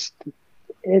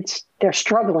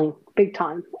struggling big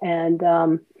time, and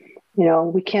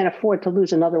we can't afford to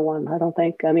lose another one. I don't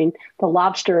think. I mean, the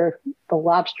lobstery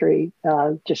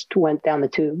just went down the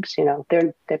tubes.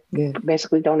 They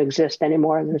basically don't exist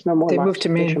anymore. There's no more. They moved to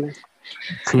Maine.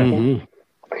 Mm-hmm.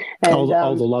 And,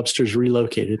 all the lobsters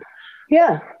relocated.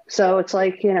 Yeah. So it's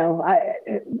like,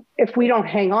 if we don't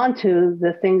hang on to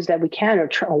the things that we can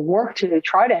or work to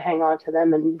try to hang on to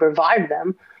them and revive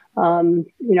them,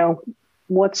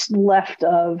 what's left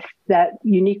of that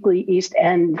uniquely East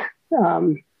End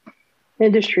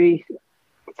industry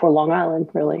for Long Island,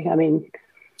 really. I mean,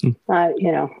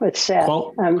 it's sad.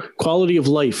 Quality of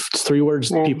life. It's three words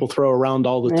that people throw around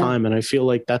all the time. And I feel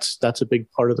like that's a big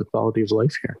part of the quality of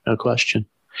life here. No question.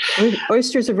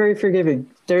 Oysters are very forgiving.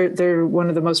 They're one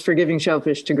of the most forgiving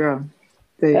shellfish to grow.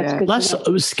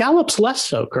 Scallops less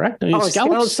so, correct? I mean,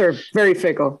 scallops are very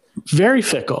fickle. Very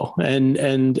fickle, and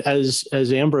as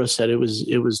Ambrose said, it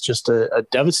was just a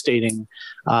devastating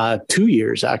 2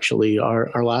 years. Actually,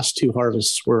 our last two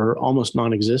harvests were almost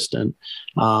non-existent.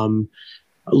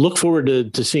 Look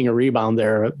forward to seeing a rebound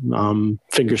there.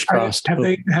 Fingers crossed.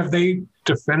 Have they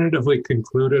definitively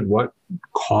concluded what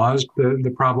caused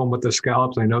the problem with the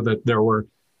scallops? I know that there were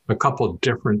a couple of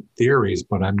different theories,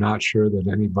 but I'm not sure that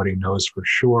anybody knows for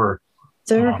sure.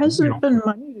 There hasn't been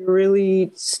money to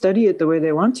really study it the way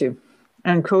they want to.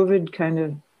 And COVID kind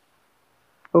of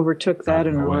overtook that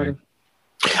in a lot of.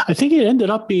 I think it ended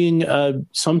up being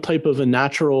some type of a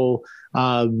natural,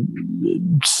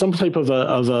 some type of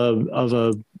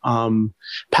a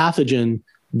pathogen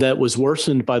that was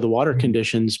worsened by the water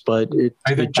conditions, but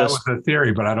I think that was the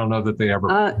theory, but I don't know that they ever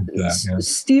proved that. Yeah.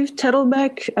 Steve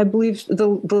Tettelbeck, I believe the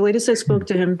latest I spoke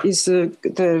to him, he's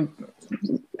the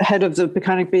head of the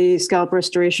Peconic Bay Scallop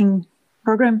Restoration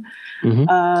Program.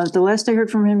 Mm-hmm. The last I heard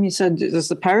from him, he said it was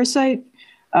the parasite,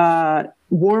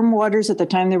 warm waters at the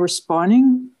time they were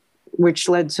spawning, which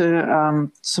led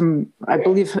to some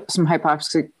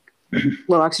hypoxic,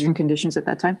 low oxygen conditions at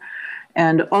that time.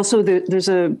 And also there's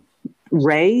a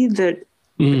ray that,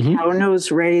 mm-hmm.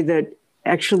 cow-nose ray that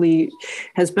actually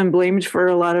has been blamed for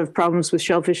a lot of problems with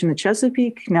shellfish in the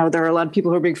Chesapeake. Now, there are a lot of people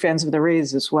who are big fans of the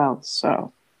rays as well.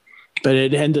 So, but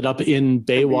it ended up in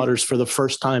bay waters for the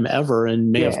first time ever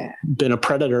and may have been a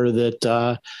predator that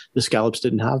the scallops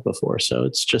didn't have before. So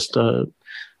it's just a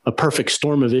perfect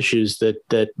storm of issues that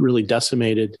really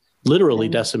literally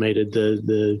decimated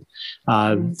the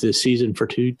season for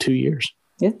two years.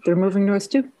 Yeah, they're moving north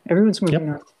too. Everyone's moving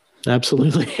north.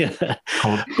 Absolutely.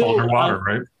 Colder water,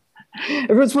 right?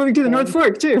 Everyone's moving to the North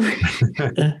Fork too.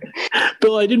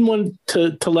 Bill, I didn't want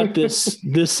to let this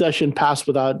session pass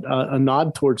without a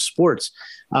nod towards sports.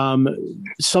 Some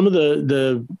of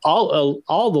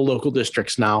all the local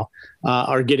districts now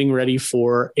are getting ready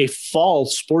for a fall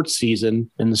sports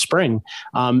season in the spring.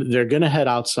 They're going to head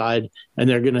outside and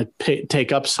they're going to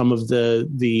take up some of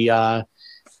the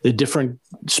different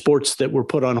sports that were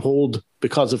put on hold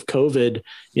because of COVID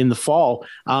in the fall.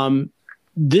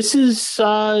 This is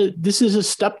a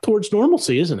step towards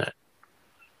normalcy, isn't it?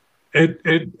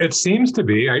 It seems to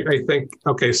be. I think,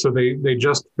 okay, so they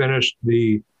just finished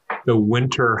the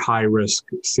winter high risk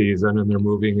season and they're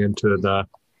moving into the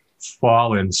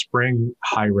fall and spring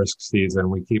high risk season.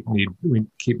 We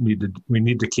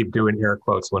need to keep doing air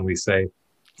quotes when we say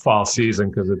fall season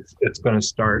because it's going to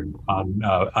start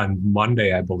on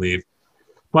Monday, I believe.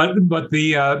 But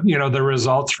the the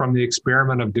results from the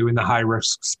experiment of doing the high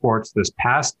risk sports this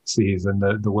past season,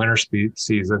 the winter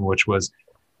season, which was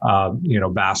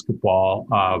basketball,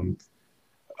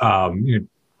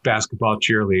 basketball,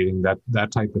 cheerleading,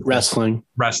 that type of wrestling,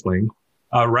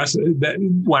 that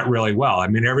went really well. I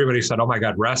mean, everybody said, "Oh my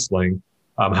God, wrestling!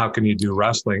 How can you do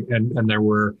wrestling?" And there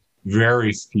were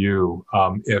very few,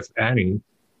 if any,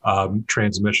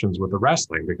 transmissions with the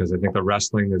wrestling because I think the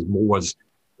wrestling was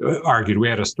argued. We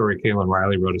had a story, Caitlin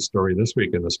Riley wrote a story this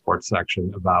week in the sports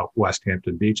section about West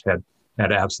Hampton Beach had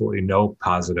absolutely no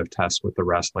positive tests with the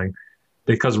wrestling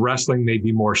because wrestling may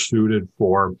be more suited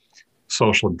for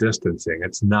social distancing.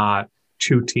 It's not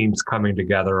two teams coming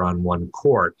together on one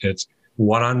court. It's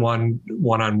one-on-one,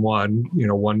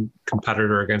 one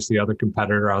competitor against the other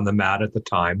competitor on the mat at the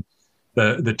time.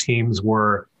 The teams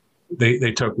were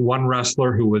They took one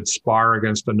wrestler who would spar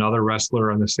against another wrestler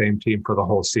on the same team for the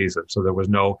whole season. So there was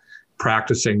no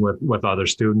practicing with other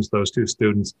students. Those two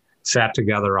students sat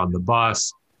together on the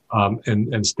bus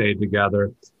and stayed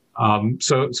together.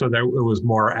 So there, it was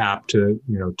more apt to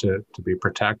be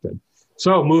protected.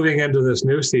 So moving into this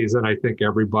new season, I think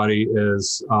everybody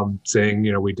is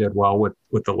saying, we did well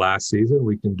with the last season.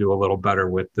 We can do a little better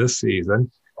with this season.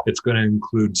 It's going to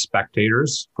include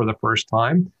spectators for the first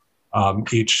time.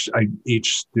 Each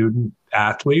student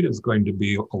athlete is going to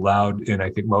be allowed in, I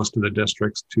think, most of the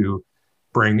districts to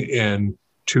bring in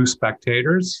 2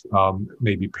 spectators,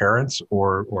 maybe parents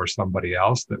or somebody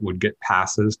else that would get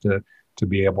passes to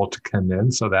be able to come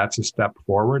in. So that's a step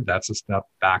forward. That's a step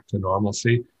back to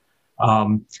normalcy.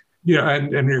 And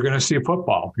you're going to see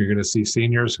football. You're going to see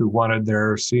seniors who wanted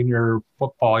their senior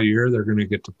football year. They're going to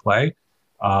get to play.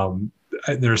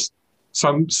 There's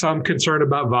some concern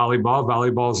about volleyball.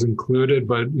 Volleyball is included,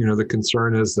 but the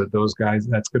concern is that those guys,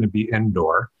 that's going to be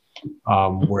indoor,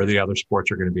 where the other sports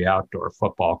are going to be outdoor.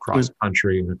 Football, cross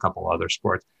country, and a couple other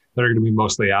sports that are going to be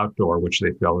mostly outdoor, which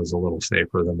they feel is a little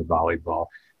safer than the volleyball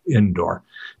indoor.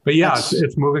 But yeah,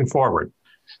 it's moving forward.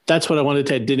 That's what I wanted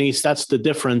to add, Denise. That's the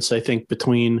difference, I think,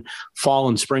 between fall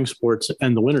and spring sports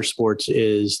and the winter sports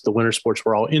is the winter sports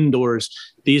were all indoors.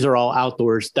 These are all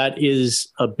outdoors. That is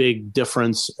a big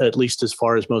difference, at least as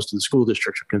far as most of the school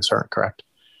districts are concerned, correct?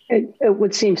 It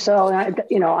would seem so.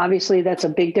 And obviously that's a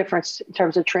big difference in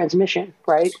terms of transmission,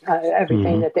 right?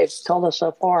 Everything that they've told us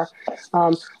so far.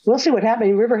 We'll see what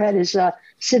happens. Riverhead is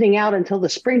sitting out until the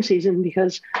spring season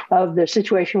because of the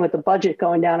situation with the budget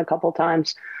going down a couple of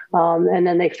times. And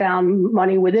then they found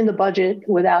money within the budget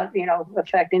without,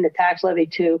 affecting the tax levy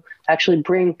to actually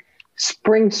bring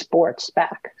spring sports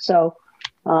back. So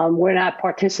we're not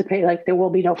participating, like there will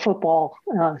be no football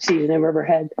season in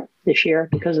Riverhead this year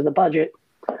because of the budget.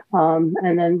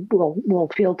 And then we'll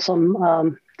field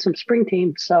some spring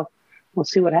teams. So we'll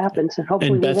see what happens. And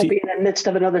hopefully we won't be in the midst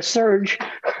of another surge.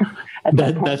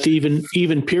 Beth,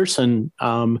 even Pearson,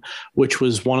 which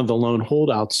was one of the lone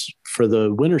holdouts for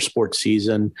the winter sports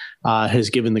season, has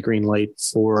given the green light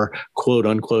for quote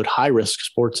unquote high risk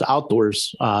sports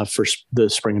outdoors for the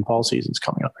spring and fall seasons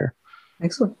coming up here.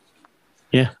 Excellent.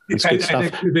 Yeah, that's good I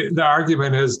stuff. think the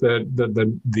argument is that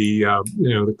the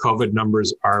COVID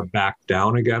numbers are back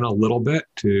down again a little bit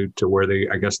to where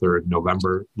they're at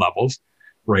November levels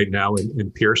right now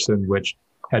in Pearson, which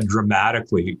had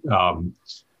dramatically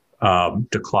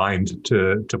declined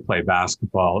to play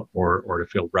basketball or to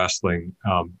field wrestling.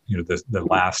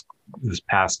 This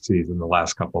past season, the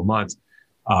last couple of months,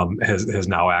 has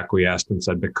now acquiesced and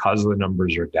said because the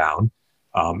numbers are down.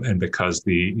 And because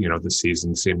the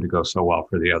season seemed to go so well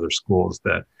for the other schools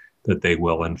that they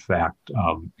will in fact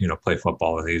play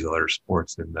football and these other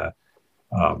sports in the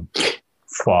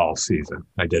fall season.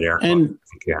 I did air quotes.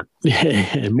 You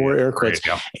can't. More air quotes.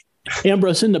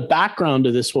 Ambrose, in the background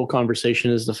of this whole conversation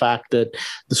is the fact that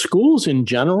the schools in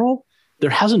general, there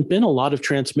hasn't been a lot of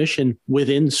transmission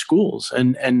within schools.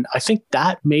 And I think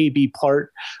that may be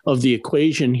part of the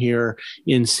equation here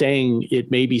in saying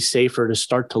it may be safer to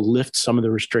start to lift some of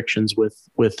the restrictions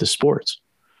with the sports.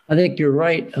 I think you're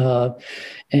right.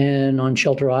 And on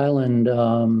Shelter Island,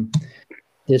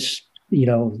 this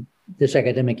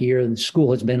academic year, the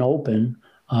school has been open.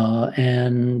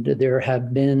 And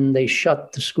they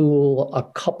shut the school a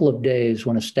couple of days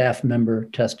when a staff member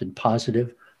tested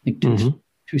positive. I think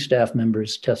two staff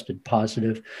members tested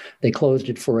positive. They closed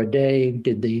it for a day,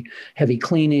 did the heavy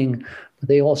cleaning. But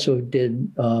they also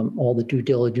did all the due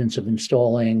diligence of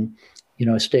installing,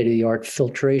 state-of-the-art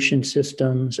filtration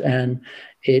systems. And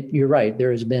you're right,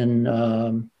 there has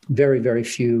been very, very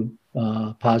few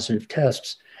positive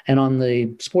tests. And on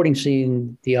the sporting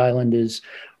scene, the island is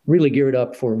really geared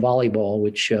up for volleyball,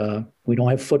 which we don't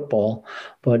have football,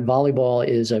 but volleyball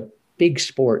is a big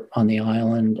sport on the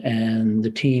island, and the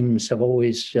teams have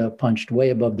always punched way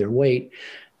above their weight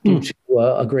due to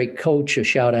a great coach. A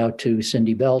shout out to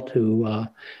Cindy Belt, who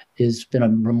has been a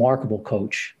remarkable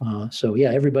coach. So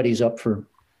yeah, everybody's up for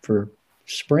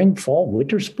spring, fall,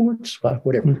 winter sports,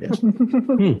 whatever it is.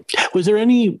 Was there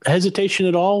any hesitation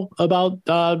at all about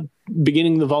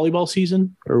beginning the volleyball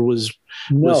season, or was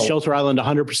Shelter Island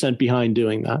 100% behind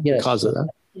doing that because of that?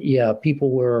 Yeah,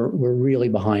 people were really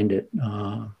behind it,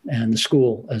 and the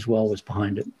school as well was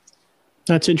behind it.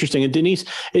 That's interesting. And Denise,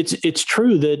 it's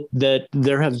true that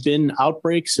there have been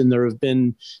outbreaks and there have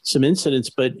been some incidents,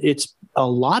 but a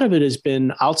lot of it has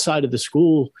been outside of the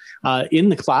school, in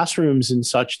the classrooms and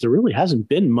such. There really hasn't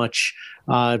been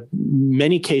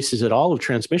many cases at all of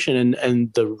transmission,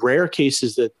 and the rare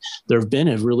cases that there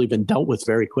have really been dealt with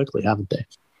very quickly, haven't they?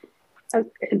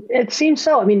 It seems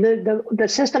so. I mean, the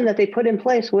system that they put in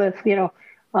place with,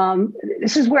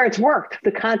 this is where it's worked,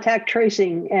 the contact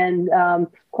tracing and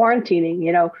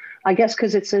quarantining, I guess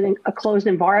because it's a closed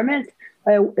environment,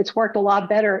 it's worked a lot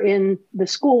better in the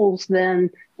schools than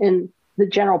in the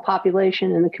general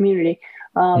population in the community.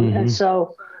 And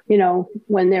so,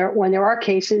 when there are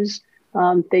cases,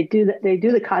 they do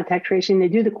the contact tracing, they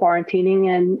do the quarantining,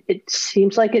 and it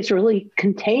seems like it's really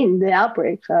contained the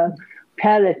outbreaks.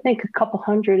 Had, I think, a couple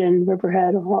hundred in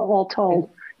Riverhead, all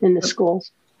told, in the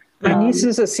schools. My niece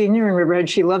is a senior in Riverhead.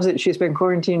 She loves it. She's been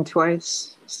quarantined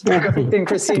twice. Perfect thing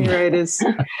for senioritis.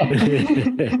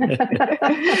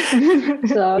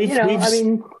 So,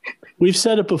 we've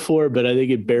said it before, but I think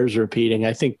it bears repeating.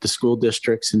 I think the school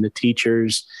districts and the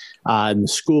teachers and the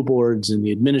school boards and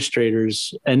the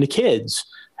administrators and the kids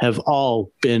have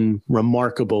all been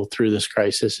remarkable through this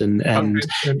crisis. And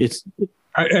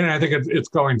I think it's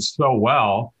going so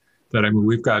well that,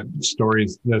 we've got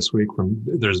stories this week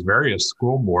there's various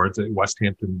school boards at West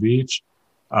Hampton Beach,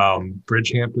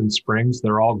 Bridgehampton Springs.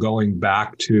 They're all going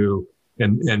back to,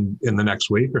 in the next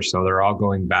week or so, they're all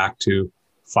going back to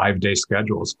 5-day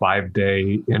schedules,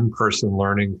 5-day in-person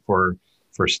learning for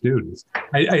students.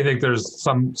 I think there's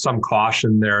some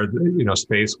caution there,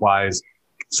 space-wise.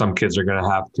 Some kids are going to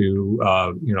have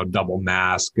to, double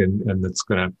mask, and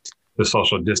the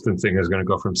social distancing is going to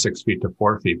go from 6 feet to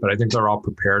 4 feet. But I think they're all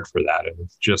prepared for that. And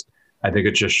I think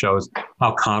it just shows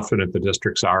how confident the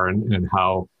districts are and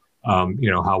how,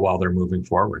 how well they're moving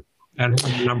forward. And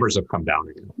the numbers have come down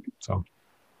again. So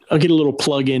I'll get a little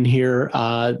plug in here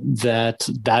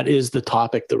that is the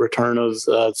topic. The return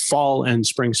of fall and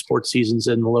spring sports seasons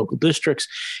in the local districts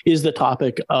is the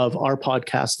topic of our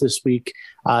podcast this week.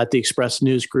 at the Express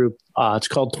News Group. It's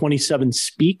called 27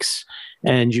 Speaks,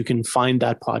 and you can find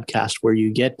that podcast where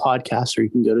you get podcasts, or you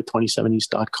can go to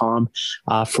 27east.com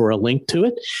for a link to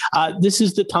it. This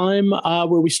is the time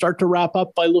where we start to wrap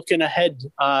up by looking ahead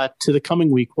to the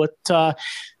coming week. What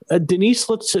Denise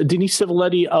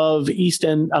Civiletti of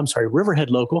Riverhead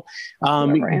Local,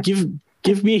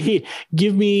 give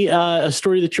me a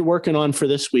story that you're working on for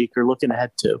this week or looking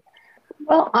ahead to.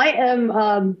 Well, I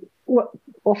am.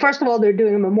 Well, first of all, they're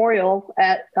doing a memorial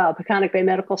at Peconic Bay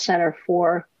Medical Center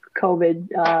for COVID,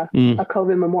 a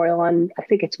COVID memorial on, I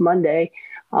think it's Monday.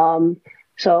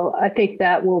 So I think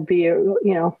that will be,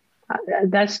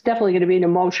 that's definitely going to be an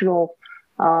emotional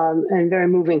and very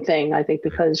moving thing, I think,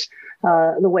 because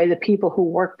the way the people who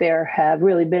work there have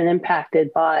really been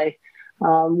impacted by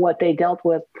what they dealt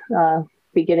with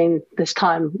beginning this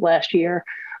time last year.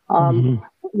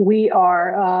 We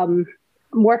are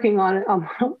working on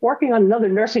another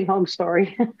nursing home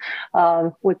story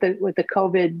with the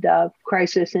COVID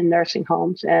crisis in nursing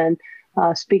homes, and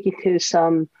speaking to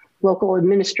some local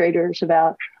administrators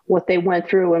about what they went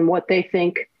through and what they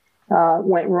think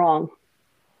went wrong.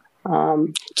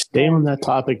 Stay on that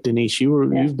topic, Denise.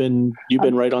 You've been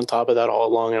right on top of that all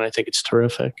along, and I think it's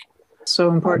terrific.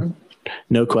 So important.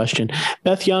 No question.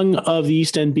 Beth Young of the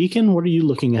East End Beacon, what are you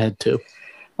looking ahead to?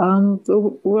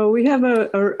 Well, we have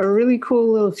a really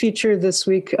cool little feature this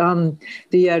week.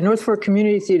 The North Fork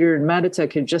Community Theater in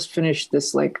Mattituck had just finished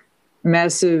this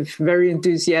massive, very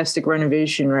enthusiastic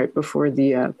renovation right before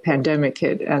the pandemic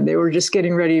hit. And they were just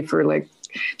getting ready for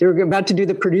they were about to do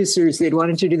the producers. They'd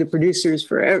wanted to do the producers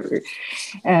forever.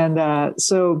 And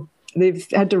so they've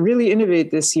had to really innovate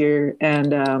this year.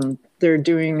 And they're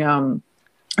doing a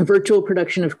virtual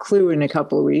production of Clue in a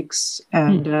couple of weeks,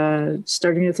 and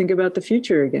starting to think about the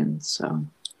future again. So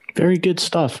very good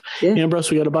stuff. Yeah. Ambrose,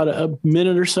 we got about a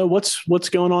minute or so. What's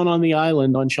going on the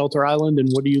island, on Shelter Island, and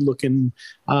what are you looking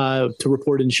to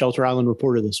report in Shelter Island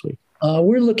Reporter this week?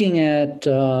 We're looking at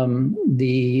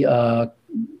the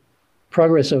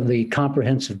progress of the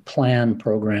comprehensive plan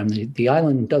program. The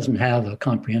island doesn't have a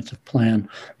comprehensive plan,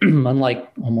 unlike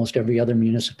almost every other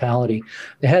municipality.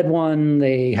 They had one.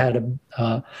 They had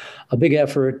a big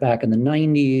effort back in the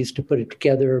 90s to put it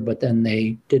together, but then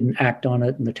they didn't act on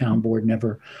it, and the town board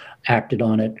never acted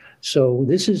on it. So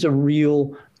this is a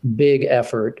real big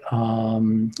effort.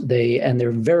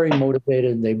 They're very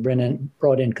motivated. They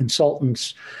brought in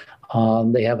consultants.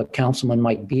 They have a councilman,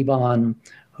 Mike Beebon,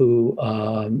 who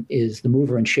is the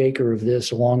mover and shaker of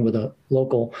this, along with a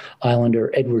local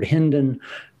islander, Edward Hinden,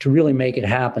 to really make it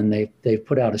happen. They've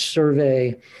put out a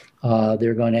survey.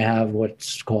 They're going to have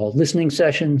what's called listening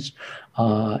sessions.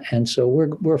 And so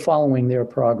we're following their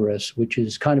progress, which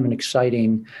is kind of an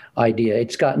exciting idea.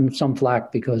 It's gotten some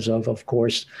flack because of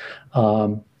course,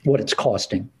 what it's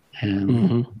costing.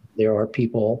 And there are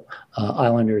people,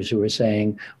 islanders, who are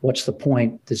saying, what's the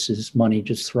point? This is money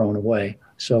just thrown away.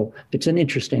 So it's an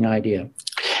interesting idea.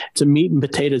 It's a meat and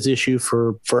potatoes issue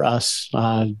for us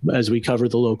as we cover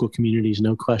the local communities,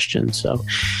 no question. So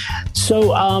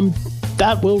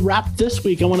that will wrap this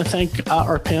week. I want to thank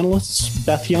our panelists,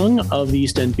 Beth Young of the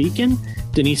East End Beacon,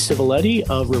 Denise Civiletti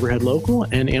of Riverhead Local,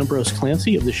 and Ambrose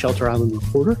Clancy of the Shelter Island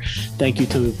Reporter. Thank you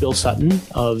to Bill Sutton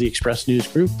of the Express News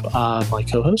Group, my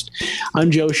co-host.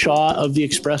 I'm Joe Shaw of the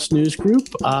Express News Group.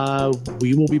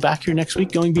 We will be back here next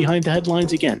week going behind the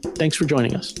headlines again. Thanks for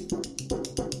joining us.